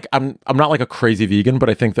not like a crazy vegan, but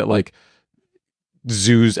I think that like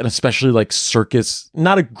zoos and especially like circus,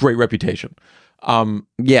 not a great reputation.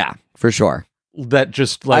 Yeah, for sure. That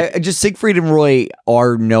just like Siegfried and Roy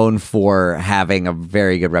are known for having a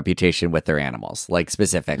very good reputation with their animals, like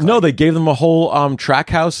specifically. No, they gave them a whole track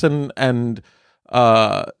house and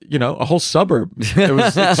a whole suburb. It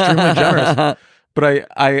was extremely generous. But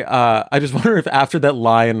I just wonder if after that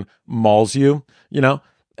lion mauls you,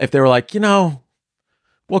 if they were like,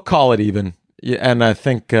 we'll call it even. Yeah, and I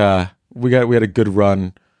think we had a good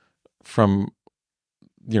run from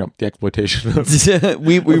the exploitation of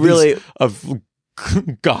of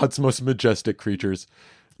God's most majestic creatures.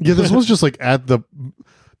 Yeah, this was just like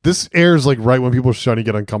this airs like right when people are starting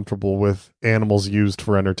to get uncomfortable with animals used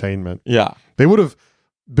for entertainment. Yeah. They would have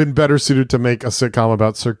been better suited to make a sitcom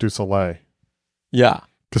about Cirque du Soleil. Yeah.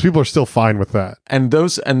 Because people are still fine with that. And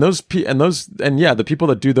the people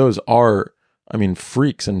that do those are, I mean,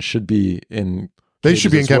 freaks and should be in They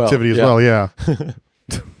should be in captivity as well, yeah.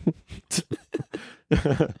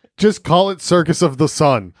 Just call it Circus of the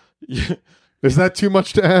Sun. Is that too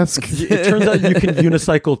much to ask? It turns out you can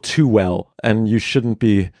unicycle too well, and you shouldn't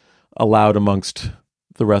be allowed amongst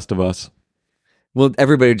the rest of us. Well,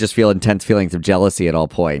 everybody would just feel intense feelings of jealousy at all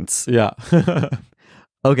points. Yeah.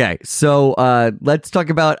 Okay, so let's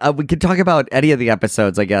talk about. We could talk about any of the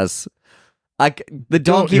episodes, I guess. The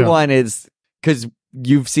donkey one is because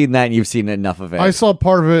you've seen that and you've seen enough of it. I saw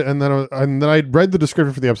part of it, and then I read the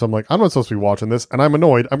description for the episode. I'm like, I'm not supposed to be watching this, and I'm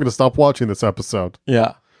annoyed. I'm going to stop watching this episode.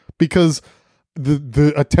 Yeah, because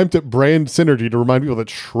the attempt at brand synergy to remind people that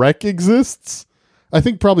Shrek exists. I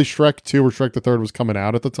think probably Shrek 2 or Shrek the Third was coming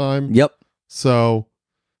out at the time. Yep. So,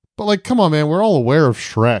 but like, come on, man, we're all aware of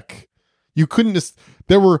Shrek. You couldn't just.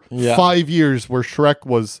 There were 5 years where Shrek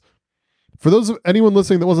was. For anyone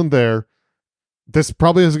listening that wasn't there, this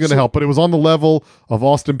probably isn't going to help, but it was on the level of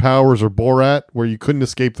Austin Powers or Borat, where you couldn't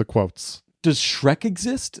escape the quotes. Does Shrek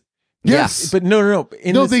exist? Yes. But no.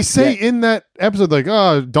 They say in that episode, like,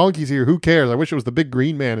 donkey's here, who cares? I wish it was the big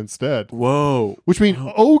green man instead. Whoa. Which means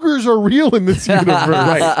ogres are real in this universe.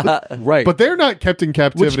 Right. But they're not kept in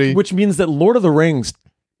captivity. Which means that Lord of the Rings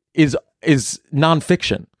is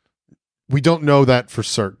nonfiction. We don't know that for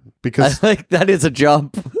certain. Because that is a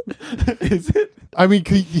jump. Is it? I mean,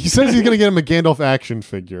 he says he's going to get him a Gandalf action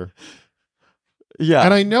figure. Yeah.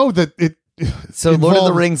 And I know that it... So Lord of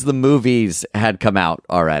the Rings, the movies had come out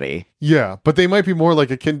already. Yeah, but they might be more like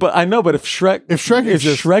akin... But I know, but if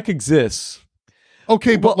Shrek exists...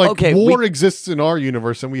 Okay, but war exists in our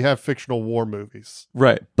universe, and we have fictional war movies.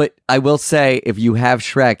 Right. But I will say, if you have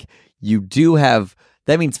Shrek, you do have...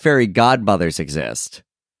 That means fairy godmothers exist.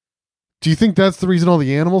 Do you think that's the reason all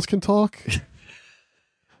the animals can talk?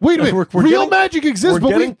 Wait a minute. Real magic exists, but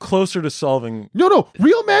we're getting closer to solving... No.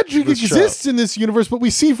 Real magic exists in this universe, but we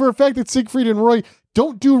see for a fact that Siegfried and Roy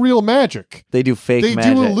don't do real magic. They do magic. They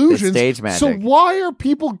do illusions. They stage magic. So why are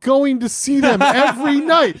people going to see them every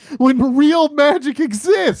night when real magic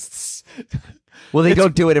exists? Well, they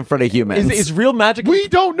don't do it in front of humans. Is real magic... We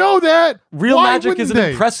don't know that. Real Why magic isn't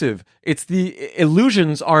impressive. It's the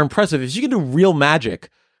illusions are impressive. If you can do real magic,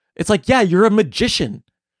 it's like, yeah, you're a magician.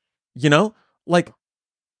 Like...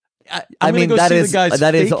 I mean, that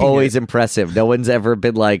is always impressive. No one's ever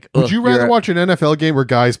been like... Would you rather watch an NFL game or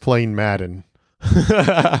guys playing Madden?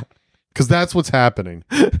 Because that's what's happening.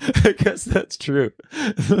 I guess that's true.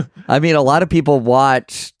 I mean, a lot of people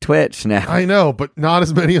watch Twitch now. I know, but not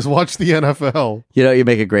as many as watch the NFL. You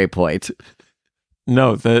make a great point.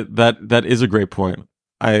 No, that is a great point.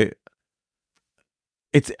 And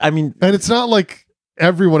it's not like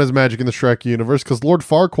everyone has magic in the Shrek universe, because Lord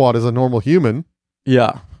Farquaad is a normal human.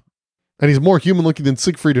 Yeah. And he's more human looking than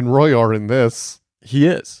Siegfried and Roy are in this. He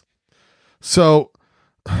is. So,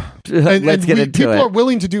 let's get into it. People are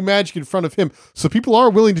willing to do magic in front of him. So people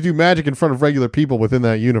are willing to do magic in front of regular people within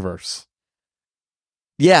that universe.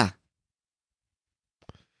 Yeah.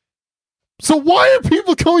 So why are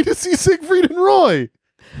people going to see Siegfried and Roy?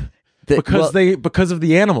 Because of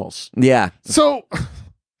the animals. Yeah. So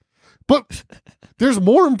But there's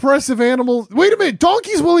more impressive animals. Wait a minute.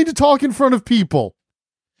 Donkey's willing to talk in front of people.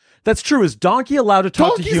 That's true. Is Donkey allowed to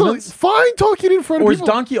talk to humans? Fine talking in front of people. Or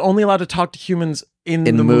is Donkey only allowed to talk to humans in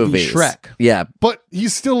the movie Shrek? Yeah. But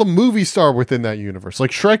he's still a movie star within that universe.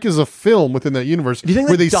 Like Shrek is a film within that universe Do you think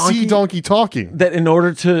where that they see Donkey talking. That in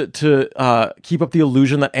order to keep up the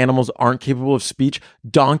illusion that animals aren't capable of speech,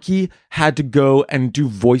 Donkey had to go and do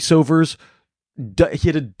voiceovers. He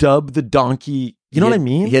had to dub the donkey. You know what I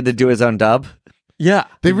mean? He had to do his own dub. Yeah.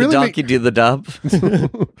 They really the donkey do the dub.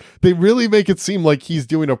 They really make it seem like he's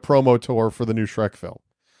doing a promo tour for the new Shrek film,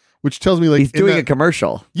 which tells me like he's doing a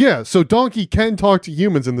commercial. Yeah, so Donkey can talk to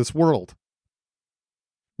humans in this world.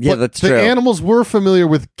 Yeah, but that's the true. The animals we're familiar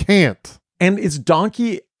with can't. And is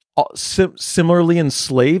Donkey similarly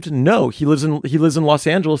enslaved? No, he lives in Los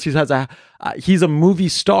Angeles. He's a movie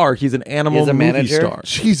star. He's an animal movie star.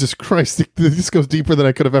 Jesus Christ, this goes deeper than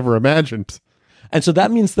I could have ever imagined. And so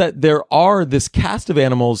that means that there are this cast of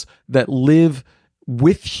animals that live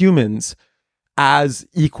with humans as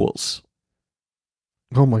equals.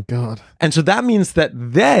 Oh my God. And so that means that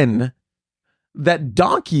then that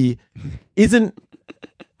Donkey isn't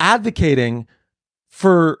advocating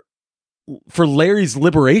for Larry's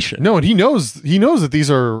liberation. No, and he knows that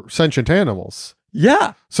these are sentient animals.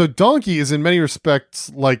 Yeah. So Donkey is in many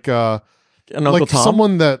respects like Uncle Tom?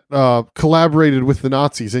 someone that collaborated with the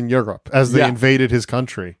Nazis in Europe as they invaded his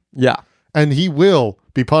country. Yeah. And he will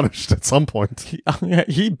be punished at some point.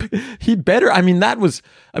 He better. I mean,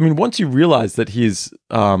 once you realize that he's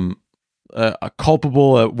a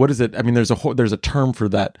culpable, what is it? I mean, there's a term for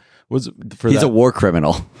that. He's a war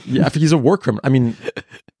criminal. Yeah, if he's a war criminal. I mean,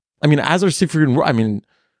 as are Siegfried and Roy. I mean,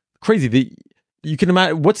 crazy. You can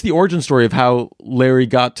imagine. What's the origin story of how Larry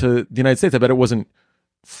got to the United States? I bet it wasn't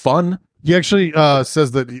fun. He actually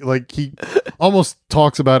says that he almost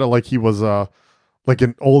talks about it like he was like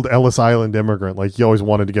an old Ellis Island immigrant. Like he always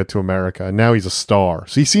wanted to get to America, and now he's a star.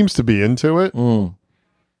 So he seems to be into it. Mm.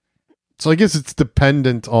 So I guess it's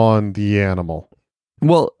dependent on the animal.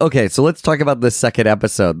 Well, okay, so let's talk about the second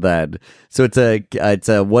episode then. So it's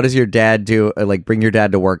a what does your dad do? Like bring your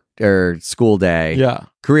dad to work or school day. Yeah.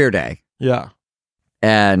 Career day. Yeah.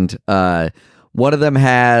 And one of them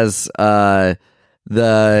has what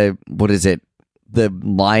is it? The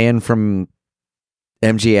lion from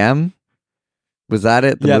MGM? Was that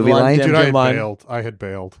it? The movie Lion? Dude, I had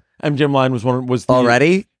bailed. MGM Lion was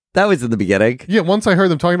already? That was in the beginning. Yeah, once I heard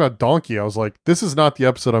them talking about Donkey, I was like, this is not the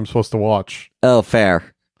episode I'm supposed to watch. Oh,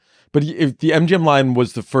 fair. But if the MGM Lion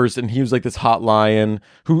was the first, and he was like this hot lion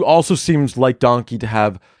who also seems like Donkey to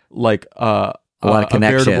have like a lot of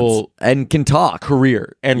connections and can talk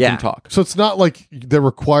career and can talk. So it's not like they're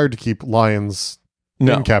required to keep lions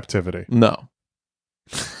in captivity. No.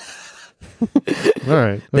 All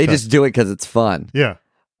right. Okay. They just do it because it's fun. Yeah.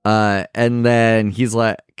 And then he's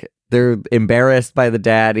like, they're embarrassed by the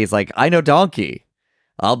dad. He's like, I know Donkey.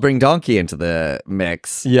 I'll bring Donkey into the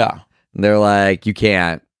mix. Yeah. And they're like, you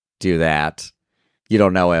can't do that. You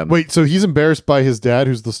don't know him. Wait, so he's embarrassed by his dad,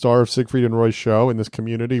 who's the star of Siegfried and Roy's show in this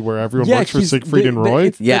community where everyone works for Siegfried and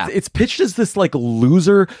Roy? It's pitched as this like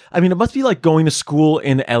loser. I mean, it must be like going to school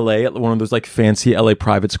in LA at one of those like fancy LA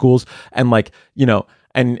private schools. And like, you know,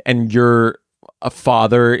 and your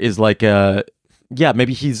father is like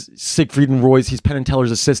maybe he's Siegfried and Roy's, he's Penn and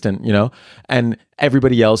Teller's assistant, you know, and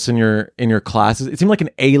everybody else in your classes. It seemed like an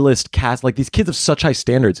A-list cast. Like these kids have such high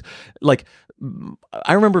standards. Like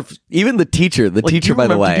I remember even the teacher, by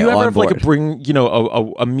the way, do you ever have board. like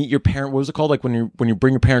a meet your parent? What was it called? Like when you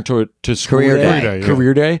bring your parent to school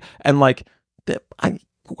career day, and like I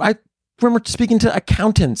remember speaking to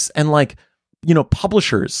accountants and like you know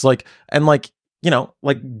publishers, like and like you know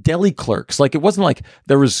like deli clerks. Like it wasn't like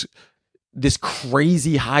there was this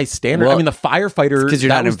crazy high standard. Well, I mean, the firefighter because you're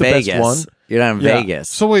that not was in the Vegas. best one. You're not in Vegas.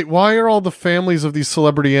 So wait, why are all the families of these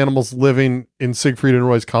celebrity animals living in Siegfried and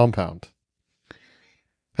Roy's compound?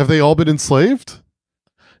 Have they all been enslaved?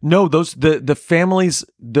 No, the families,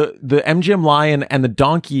 the MGM Lion and the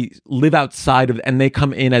Donkey live outside of, and they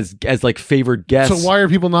come in as like favored guests. So why are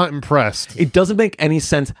people not impressed? It doesn't make any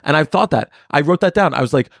sense. And I've thought that. I wrote that down. I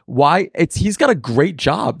was like, why? He's got a great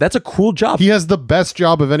job. That's a cool job. He has the best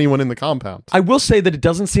job of anyone in the compound. I will say that it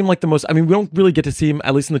doesn't seem like the most. I mean, we don't really get to see him,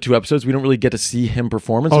 at least in the 2 episodes. We don't really get to see him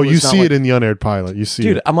performance. Oh, you see it in the unaired pilot. You see,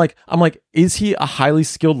 dude. it. I'm like, is he a highly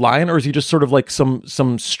skilled lion, or is he just sort of like some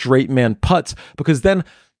straight man putz? Because then,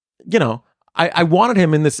 you know. I wanted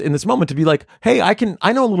him in this moment to be like, hey, I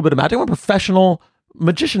know a little bit of magic. I'm a professional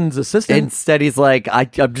magician's assistant. Instead, he's like,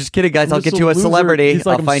 I'm just kidding, guys. I'll get you a celebrity. He's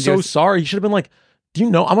like, I'll find I'm so sorry. He should have been like, do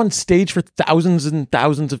you know I'm on stage for thousands and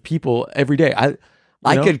thousands of people every day.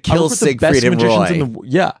 I could kill Siegfried and Roy.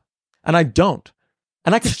 Yeah. and I don't.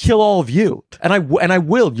 And I could kill all of you, and I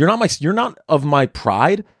will. You're not of my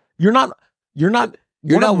pride. You're not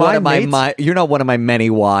one of my many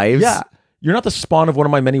wives. Yeah, you're not the spawn of one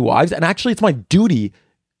of my many wives. And actually, it's my duty.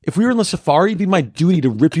 If we were in the safari, it'd be my duty to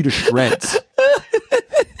rip you to shreds.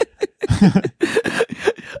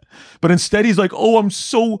 But instead, he's like, "Oh, I'm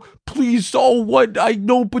so pleased. Oh, what I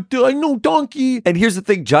know donkey." And here's the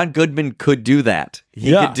thing: John Goodman could do that.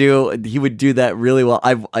 He would do that really well.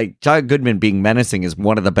 John Goodman being menacing is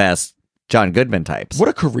one of the best John Goodman types. What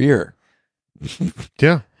a career!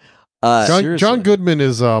 Yeah, John Goodman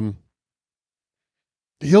is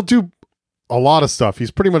he'll do a lot of stuff. He's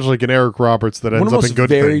pretty much like an Eric Roberts that ends up in good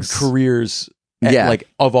varied things. Careers, like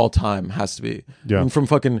of all time, has to be. Yeah, I mean, from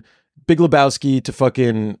fucking Big Lebowski to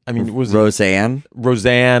fucking, I mean, was Roseanne?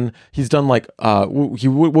 He's done like,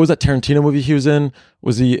 what was that Tarantino movie he was in?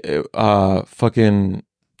 Was he fucking...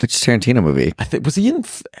 Which Tarantino movie? I think, was he in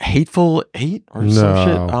Hateful Eight or some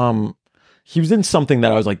shit? He was in something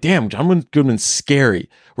that I was like, damn, John Goodman's scary.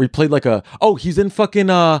 Where he played like he's in fucking...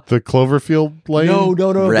 The Cloverfield Lane? No.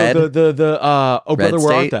 Red? Oh, Red Brother,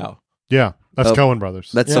 Where Art State? Thou? Yeah, that's Coen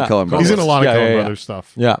Brothers. That's the Coen Brothers. He's in a lot of Coen Brothers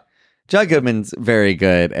stuff. Yeah. John Goodman's very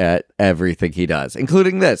good at everything he does,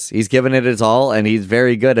 including this. He's given it his all, and he's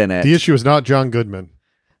very good in it. The issue is not John Goodman.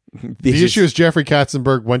 The issue is Jeffrey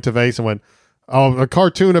Katzenberg went to Vice and went, "Oh, a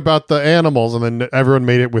cartoon about the animals," and then everyone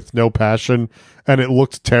made it with no passion, and it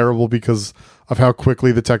looked terrible because of how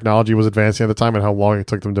quickly the technology was advancing at the time and how long it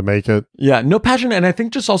took them to make it. Yeah, no passion, and I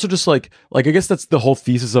think just like I guess that's the whole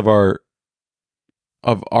thesis of our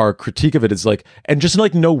critique of it is like, and just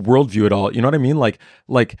like no worldview at all. You know what I mean? Like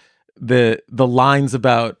the lines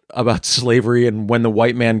about slavery and when the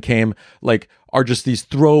white man came, like, are just these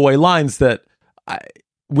throwaway lines that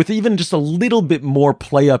with even just a little bit more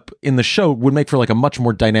play up in the show would make for like a much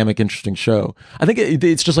more dynamic, interesting show. I think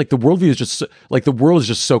it's just like the worldview is just like the world is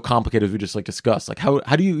just so complicated, as we just like discussed. Like how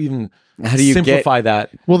do you simplify that?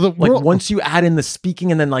 Well, once you add in the speaking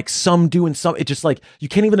and then like some do and some, it just like you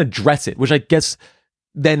can't even address it, which I guess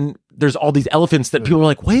then there's all these elephants that people are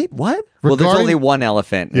like, wait, what? Well, there's only one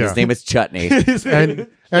elephant. His name is Chutney.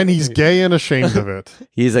 and he's gay and ashamed of it.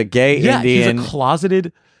 He's a gay Indian. He's a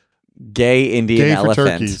closeted gay Indian gay elephant. For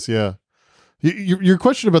turkeys, yeah. Your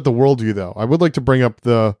question about the worldview, though, I would like to bring up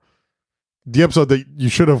the episode that you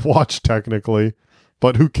should have watched technically,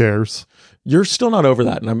 but who cares? You're still not over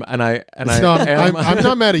that, I'm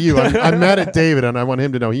not mad at you. I'm mad at David, and I want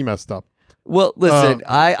him to know he messed up. Well, listen,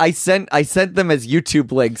 I sent them as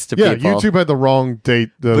YouTube links to people. Yeah, YouTube had the wrong date,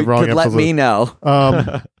 the wrong episode. Let me know.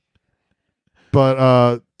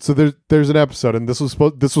 But so there's an episode, and this was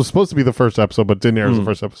supposed to be the first episode, but didn't air as the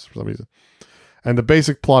first episode for some reason. And the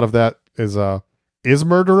basic plot of that is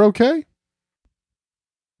murder okay?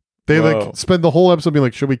 They like spend the whole episode being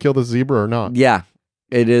like, should we kill this zebra or not? Yeah.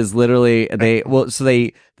 It is literally they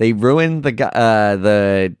ruined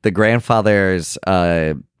the grandfather's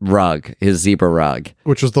rug, his zebra rug,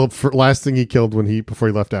 which was the last thing he killed before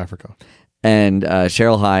he left Africa. And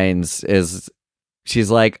Cheryl Hines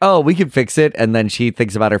she's like, "Oh, we can fix it," and then she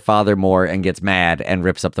thinks about her father more and gets mad and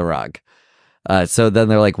rips up the rug. So then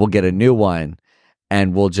they're like, "We'll get a new one,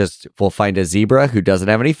 and we'll find a zebra who doesn't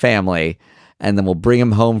have any family, and then we'll bring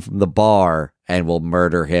him home from the bar." And we'll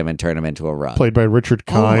murder him and turn him into a rug. Played by Richard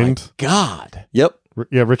Kind. Oh my God. Yep.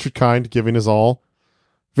 Yeah, Richard Kind giving his all.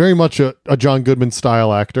 Very much a John Goodman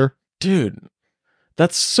style actor. Dude,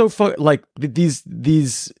 that's so fun. Like these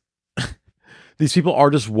people are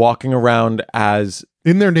just walking around as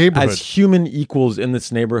in their neighborhood, as human equals in this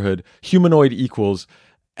neighborhood, humanoid equals,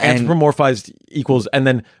 anthropomorphized equals, and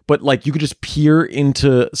then but like you could just peer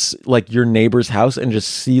into like your neighbor's house and just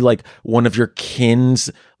see like one of your kin's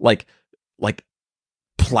like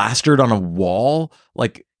plastered on a wall,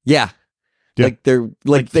 like like they're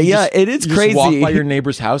it is you crazy. Just walk by your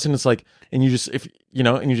neighbor's house and it's like, and you just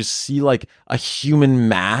see like a human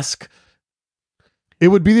mask. It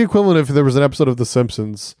would be the equivalent if there was an episode of The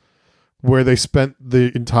Simpsons where they spent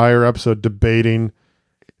the entire episode debating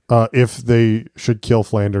if they should kill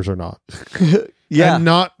Flanders or not. Yeah, and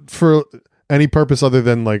not for any purpose other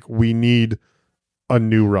than like we need a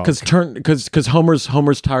new rug. Because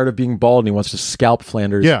Homer's tired of being bald and he wants to scalp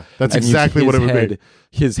Flanders. Yeah, that's exactly what it would be.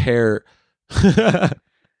 His hair.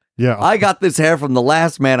 Yeah. I got this hair from the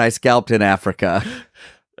last man I scalped in Africa.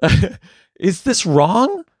 Is this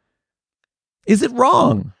wrong? Is it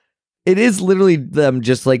wrong? It is literally them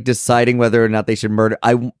just like deciding whether or not they should murder.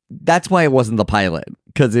 That's why it wasn't the pilot,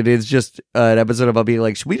 because it is just an episode about being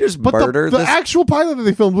like, should we just murder the this? actual pilot that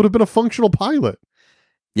they filmed would have been a functional pilot.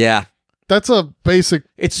 Yeah. that's a basic.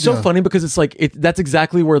 It's so funny because it's like that's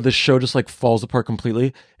exactly where the show just like falls apart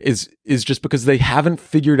completely. Is just because they haven't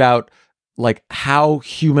figured out like how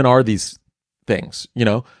human are these things, you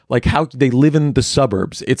know, like how they live in the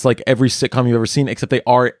suburbs. It's like every sitcom you've ever seen, except they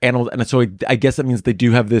are animals, and so I guess that means they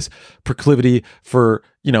do have this proclivity for,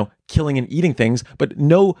 you know, killing and eating things. But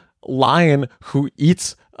no lion who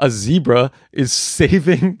eats a zebra is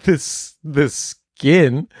saving this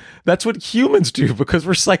skin. That's what humans do because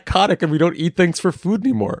we're psychotic and we don't eat things for food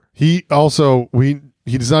anymore. He's not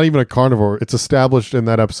even a carnivore. It's established in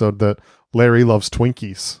that episode that Larry loves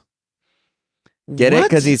Twinkies. Get it?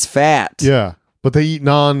 Because he's fat. Yeah, but they eat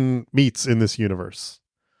non-meats in this universe.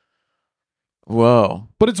 Whoa.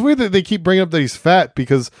 But it's weird that they keep bringing up that he's fat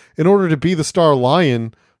because in order to be the star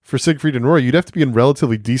lion for Siegfried and Roy, you'd have to be in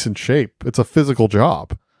relatively decent shape. It's a physical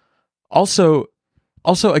job. Also,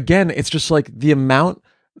 again, it's just like the amount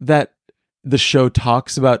that the show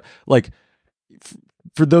talks about, like,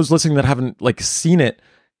 for those listening that haven't like seen it,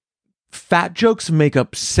 fat jokes make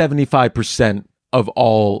up 75% of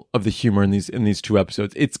all of the humor in these two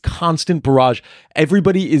episodes. It's constant barrage.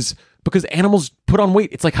 Everybody is, because animals put on weight.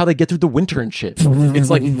 It's like how they get through the winter and shit. It's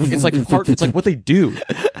like what they do.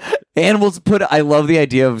 Animals I love the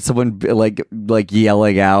idea of someone like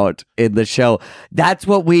yelling out in the show, that's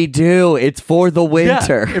what we do. It's for the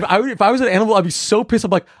winter. Yeah. If I was an animal, I'd be so pissed.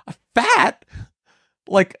 I'm like, fat?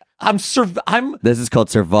 Like, this is called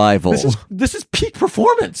survival. This is peak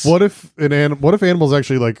performance. What if animals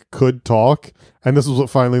actually like could talk, and this was what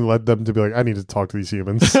finally led them to be like, I need to talk to these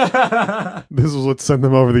humans. This is what sent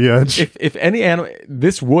them over the edge. If any animal,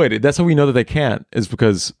 that's how we know that they can't, is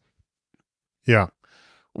because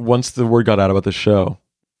once the word got out about the show.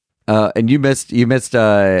 And you missed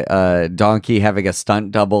Donkey having a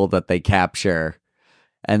stunt double that they capture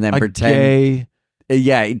and then pretend.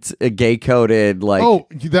 Yeah, it's a gay coded like. Oh,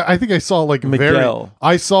 I think I saw like Miguel.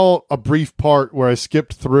 I saw a brief part where I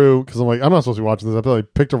skipped through because I'm like, I'm not supposed to be watching this episode. I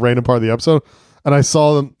picked a random part of the episode and I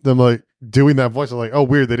saw them like doing that voice. I'm like, oh,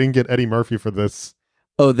 weird. They didn't get Eddie Murphy for this.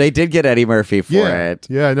 Oh, they did get Eddie Murphy for it.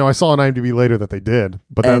 Yeah, no, I saw on IMDb later that they did,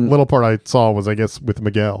 but that little part I saw was, I guess, with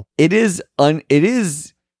Miguel. It is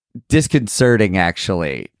disconcerting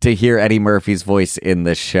actually to hear Eddie Murphy's voice in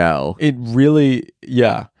this show. It really,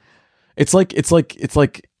 yeah. It's like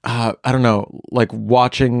I don't know, like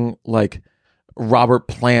watching like Robert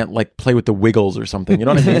Plant like play with the Wiggles or something. You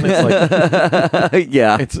know what I mean? It's like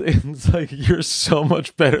yeah. It's like you're so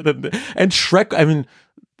much better than and Shrek. I mean,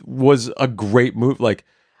 was a great move. Like,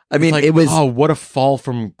 I mean, like, it was what a fall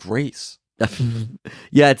from grace.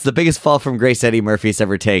 Yeah, it's the biggest fall from grace Eddie Murphy's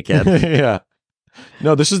ever taken. Yeah.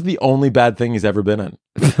 No, this is the only bad thing he's ever been in.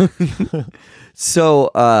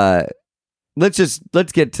 So,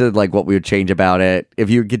 let's get to like what we would change about it. If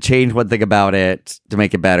you could change one thing about it to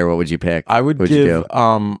make it better, what would you pick? I would give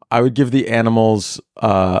the animals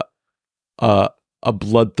a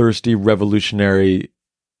bloodthirsty revolutionary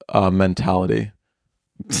mentality.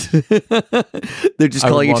 They're just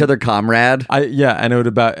calling each other comrade.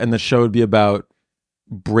 And the show would be about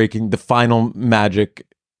breaking the final magic.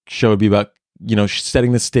 Show would be about, you know,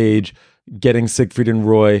 setting the stage, getting Siegfried and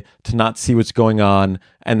Roy to not see what's going on,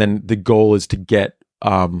 and then the goal is to get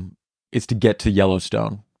to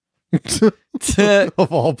Yellowstone.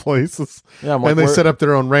 Of all places. Yeah, and they set up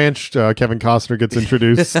their own ranch. Kevin Costner gets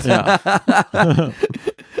introduced. Yeah.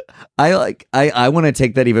 I want to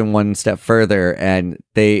take that even one step further, and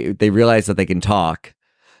they realize that they can talk.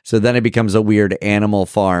 So then it becomes a weird Animal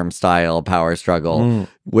Farm style power struggle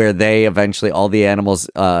where they eventually, all the animals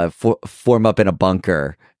form up in a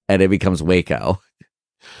bunker and it becomes Waco.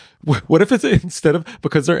 What if it's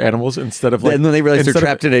because they're animals, instead of like... And then they realize they're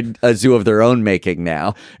trapped in a zoo of their own making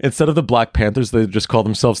now. Instead of the Black Panthers, they just call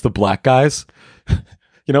themselves the Black Guys.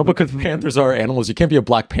 You know, because panthers are animals. You can't be a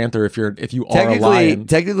Black Panther if you are a lion.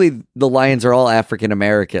 Technically, the lions are all African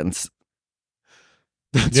Americans.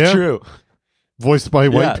 That's true. Voiced by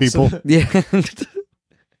white people. So, yeah.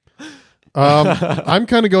 I'm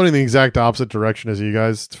kind of going in the exact opposite direction as you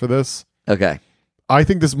guys for this. Okay. I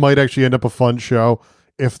think this might actually end up a fun show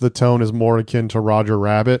if the tone is more akin to Roger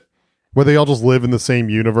Rabbit, where they all just live in the same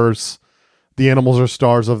universe. The animals are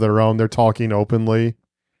stars of their own. They're talking openly.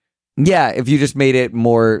 Yeah, if you just made it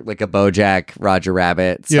more like a BoJack Roger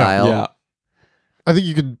Rabbit style. Yeah. I think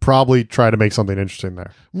you could probably try to make something interesting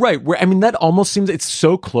there. Right. Where, I mean, that almost seems, it's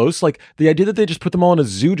so close. Like, the idea that they just put them all in a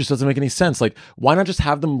zoo just doesn't make any sense. Like, why not just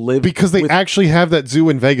have them live? Because they actually have that zoo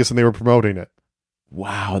in Vegas and they were promoting it.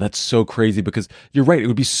 Wow, that's so crazy, because you're right. It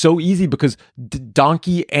would be so easy because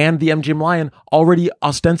Donkey and the MGM Lion already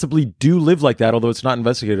ostensibly do live like that, although it's not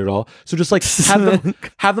investigated at all. So just like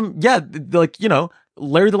have them, yeah, like, you know,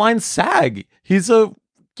 Larry the Lion SAG. He's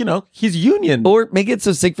union. Or make it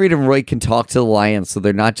so Siegfried and Roy can talk to the lions, so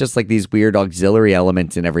they're not just like these weird auxiliary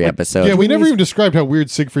elements in every episode. Yeah, we never even described how weird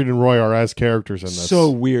Siegfried and Roy are as characters in this. So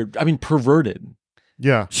weird. I mean, perverted.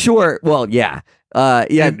 Yeah. Sure. Well, yeah.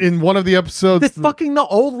 In one of the episodes, the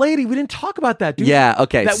old lady. We didn't talk about that, dude. Yeah.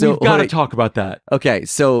 Okay. We've got to talk about that. Okay.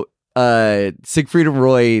 So, Siegfried and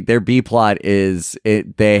Roy, their B plot is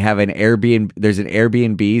they have an Airbnb. There's an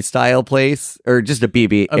Airbnb style place, or just a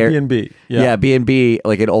B&B. B&B. Yeah, B&B,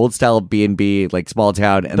 like an old style B&B, like small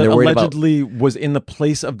town, and they're worried allegedly was in the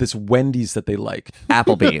place of this Wendy's that they like.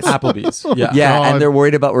 Applebee's. Applebe's. Yeah. Yeah, God. And they're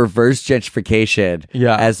worried about reverse gentrification.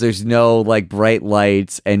 Yeah, as there's no like bright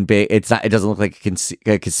lights and it doesn't look like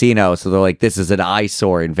a casino, so they're like, this is an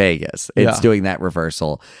eyesore in Vegas. It's doing that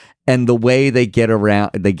reversal. And the way they get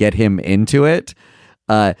him into it,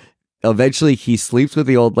 eventually he sleeps with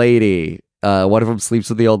the old lady. One of them sleeps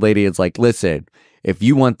with the old lady. It's like, listen, if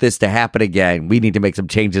you want this to happen again, we need to make some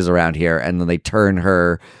changes around here. And then they turn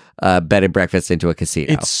her bed and breakfast into a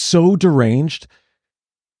casino. It's so deranged.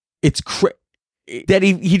 It's that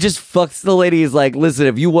he just fucks the lady. He's like, listen,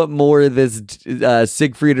 if you want more of this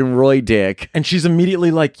Siegfried and Roy dick. And she's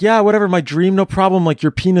immediately like, yeah, whatever, my dream, no problem. Like,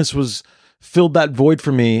 your penis filled that void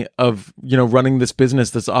for me of, running this business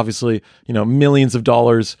that's obviously, millions of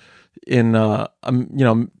dollars in,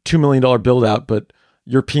 $2 million build out, but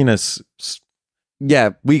your penis.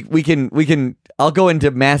 Yeah, we can, I'll go into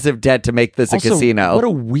massive debt to make this also, a casino. What a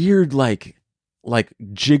weird, like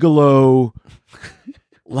gigolo,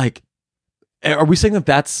 like, are we saying that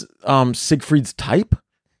that's Siegfried's type?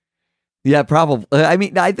 Yeah, probably. I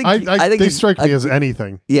mean, I think they strike me as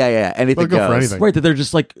anything. Yeah, anything goes. For anything. Right, that they're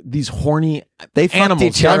just like these horny animals.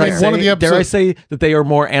 Each other. One of the episodes, dare I say that they are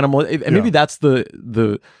more animal? And maybe that's the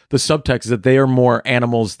subtext, is that they are more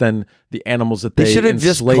animals than the animals that they should have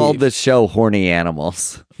enslave. Just called this show "Horny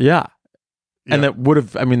Animals." Yeah, and that would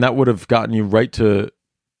have gotten you right to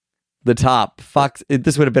the top. Fox.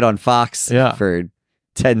 This would have been on Fox for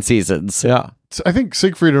 10 seasons. Yeah, so I think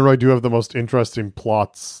Siegfried and Roy do have the most interesting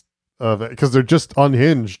plots of it, because they're just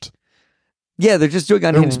unhinged. Yeah, they're just doing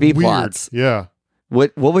unhinged B plots. Yeah.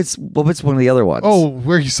 What was one of the other ones? Oh,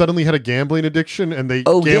 where he suddenly had a gambling addiction and they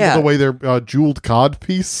gambled away their jeweled cod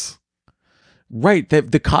piece. Right.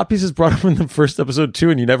 The cod piece is brought up in the first episode too,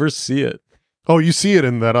 and you never see it. Oh, you see it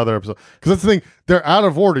in that other episode. Because that's the thing. They're out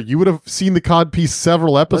of order. You would have seen the cod piece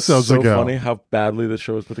several episodes ago. That's so funny how badly the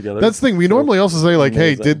show was put together. That's the thing. We normally also say, like,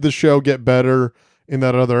 hey, did the show get better in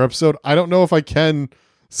that other episode? I don't know if I can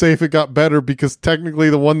say if it got better, because technically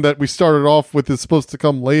the one that we started off with is supposed to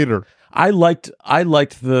come later. I liked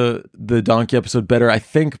the donkey episode better, I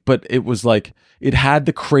think, but it was like, it had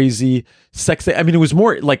the crazy sex thing. I mean, it was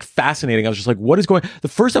more like fascinating. I was just like, what is going? The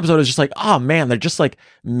first episode is just like, oh man, they're just like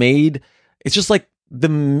made. It's just like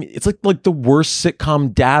it's like the worst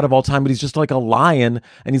sitcom dad of all time, but he's just like a lion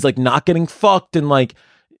and he's like not getting fucked, and like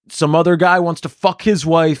some other guy wants to fuck his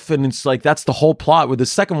wife, and it's like, that's the whole plot. With the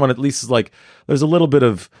second one, at least, is like there's a little bit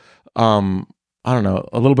of I don't know,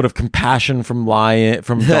 a little bit of compassion from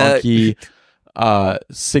donkey.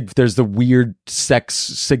 There's the weird sex.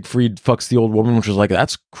 Siegfried fucks the old woman, which was like,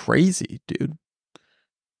 that's crazy, dude.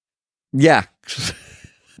 Yeah.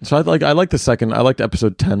 So I liked the second. I liked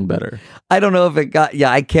episode 10 better. I don't know if it got. Yeah,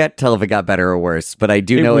 I can't tell if it got better or worse, but I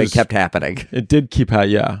do know it kept happening. It did keep.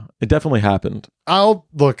 Yeah, it definitely happened. I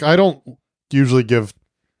don't usually give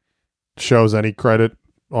shows any credit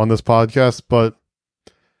on this podcast, but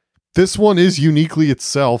this one is uniquely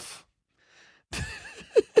itself.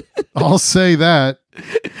 I'll say that.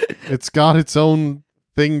 It's got its own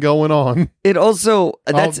thing going on. It also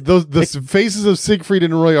the faces of Siegfried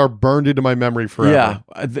and Roy are burned into my memory forever.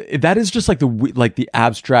 Yeah, that is just like the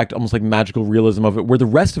abstract, almost like magical realism of it, where the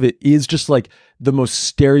rest of it is just like the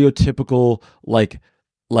most stereotypical like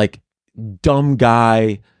dumb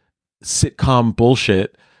guy sitcom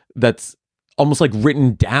bullshit that's almost like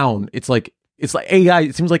written down. It's like AI.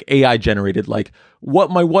 It seems like AI generated. Like,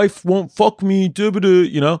 what, my wife won't fuck me,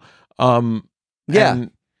 you know? Yeah.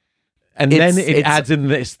 And then it adds in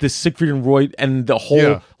this Siegfried and Roy and the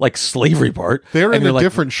whole like slavery part. They're in a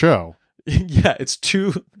different show. Yeah, it's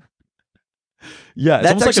too. Yeah,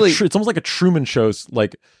 it's almost like a Truman Show's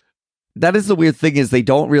like. That is the weird thing, is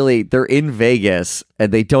they're in Vegas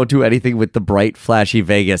and they don't do anything with the bright, flashy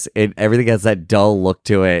Vegas. Everything has that dull look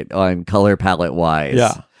to it on color palette wise.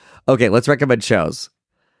 Yeah. Okay, let's recommend shows.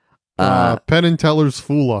 Penn and Teller's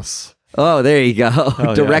Fool Us. Oh, there you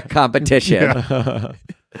go. Direct competition. Yeah.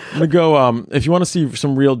 I'm gonna go. If you want to see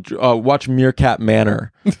some real, watch Meerkat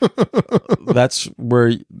Manor. That's where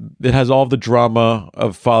it has all the drama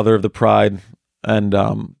of Father of the Pride, and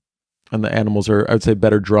And the animals are, I would say,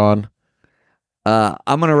 better drawn.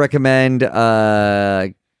 I'm going to recommend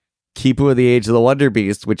Kipu of the Age of the Wonder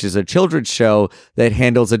Beast, which is a children's show that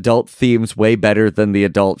handles adult themes way better than the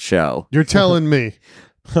adult show. You're telling me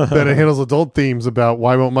that it handles adult themes about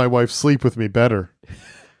why won't my wife sleep with me better?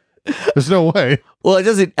 There's no way. Well, it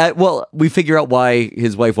doesn't. We figure out why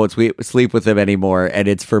his wife won't sleep with him anymore, and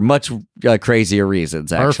it's for much crazier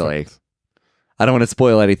reasons, actually. Perfect. I don't want to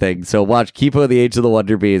spoil anything, so watch Kipo, the Age of the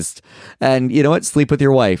Wonder Beast, and you know what? Sleep with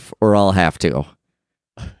your wife, or I'll have to.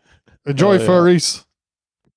 Enjoy, furries.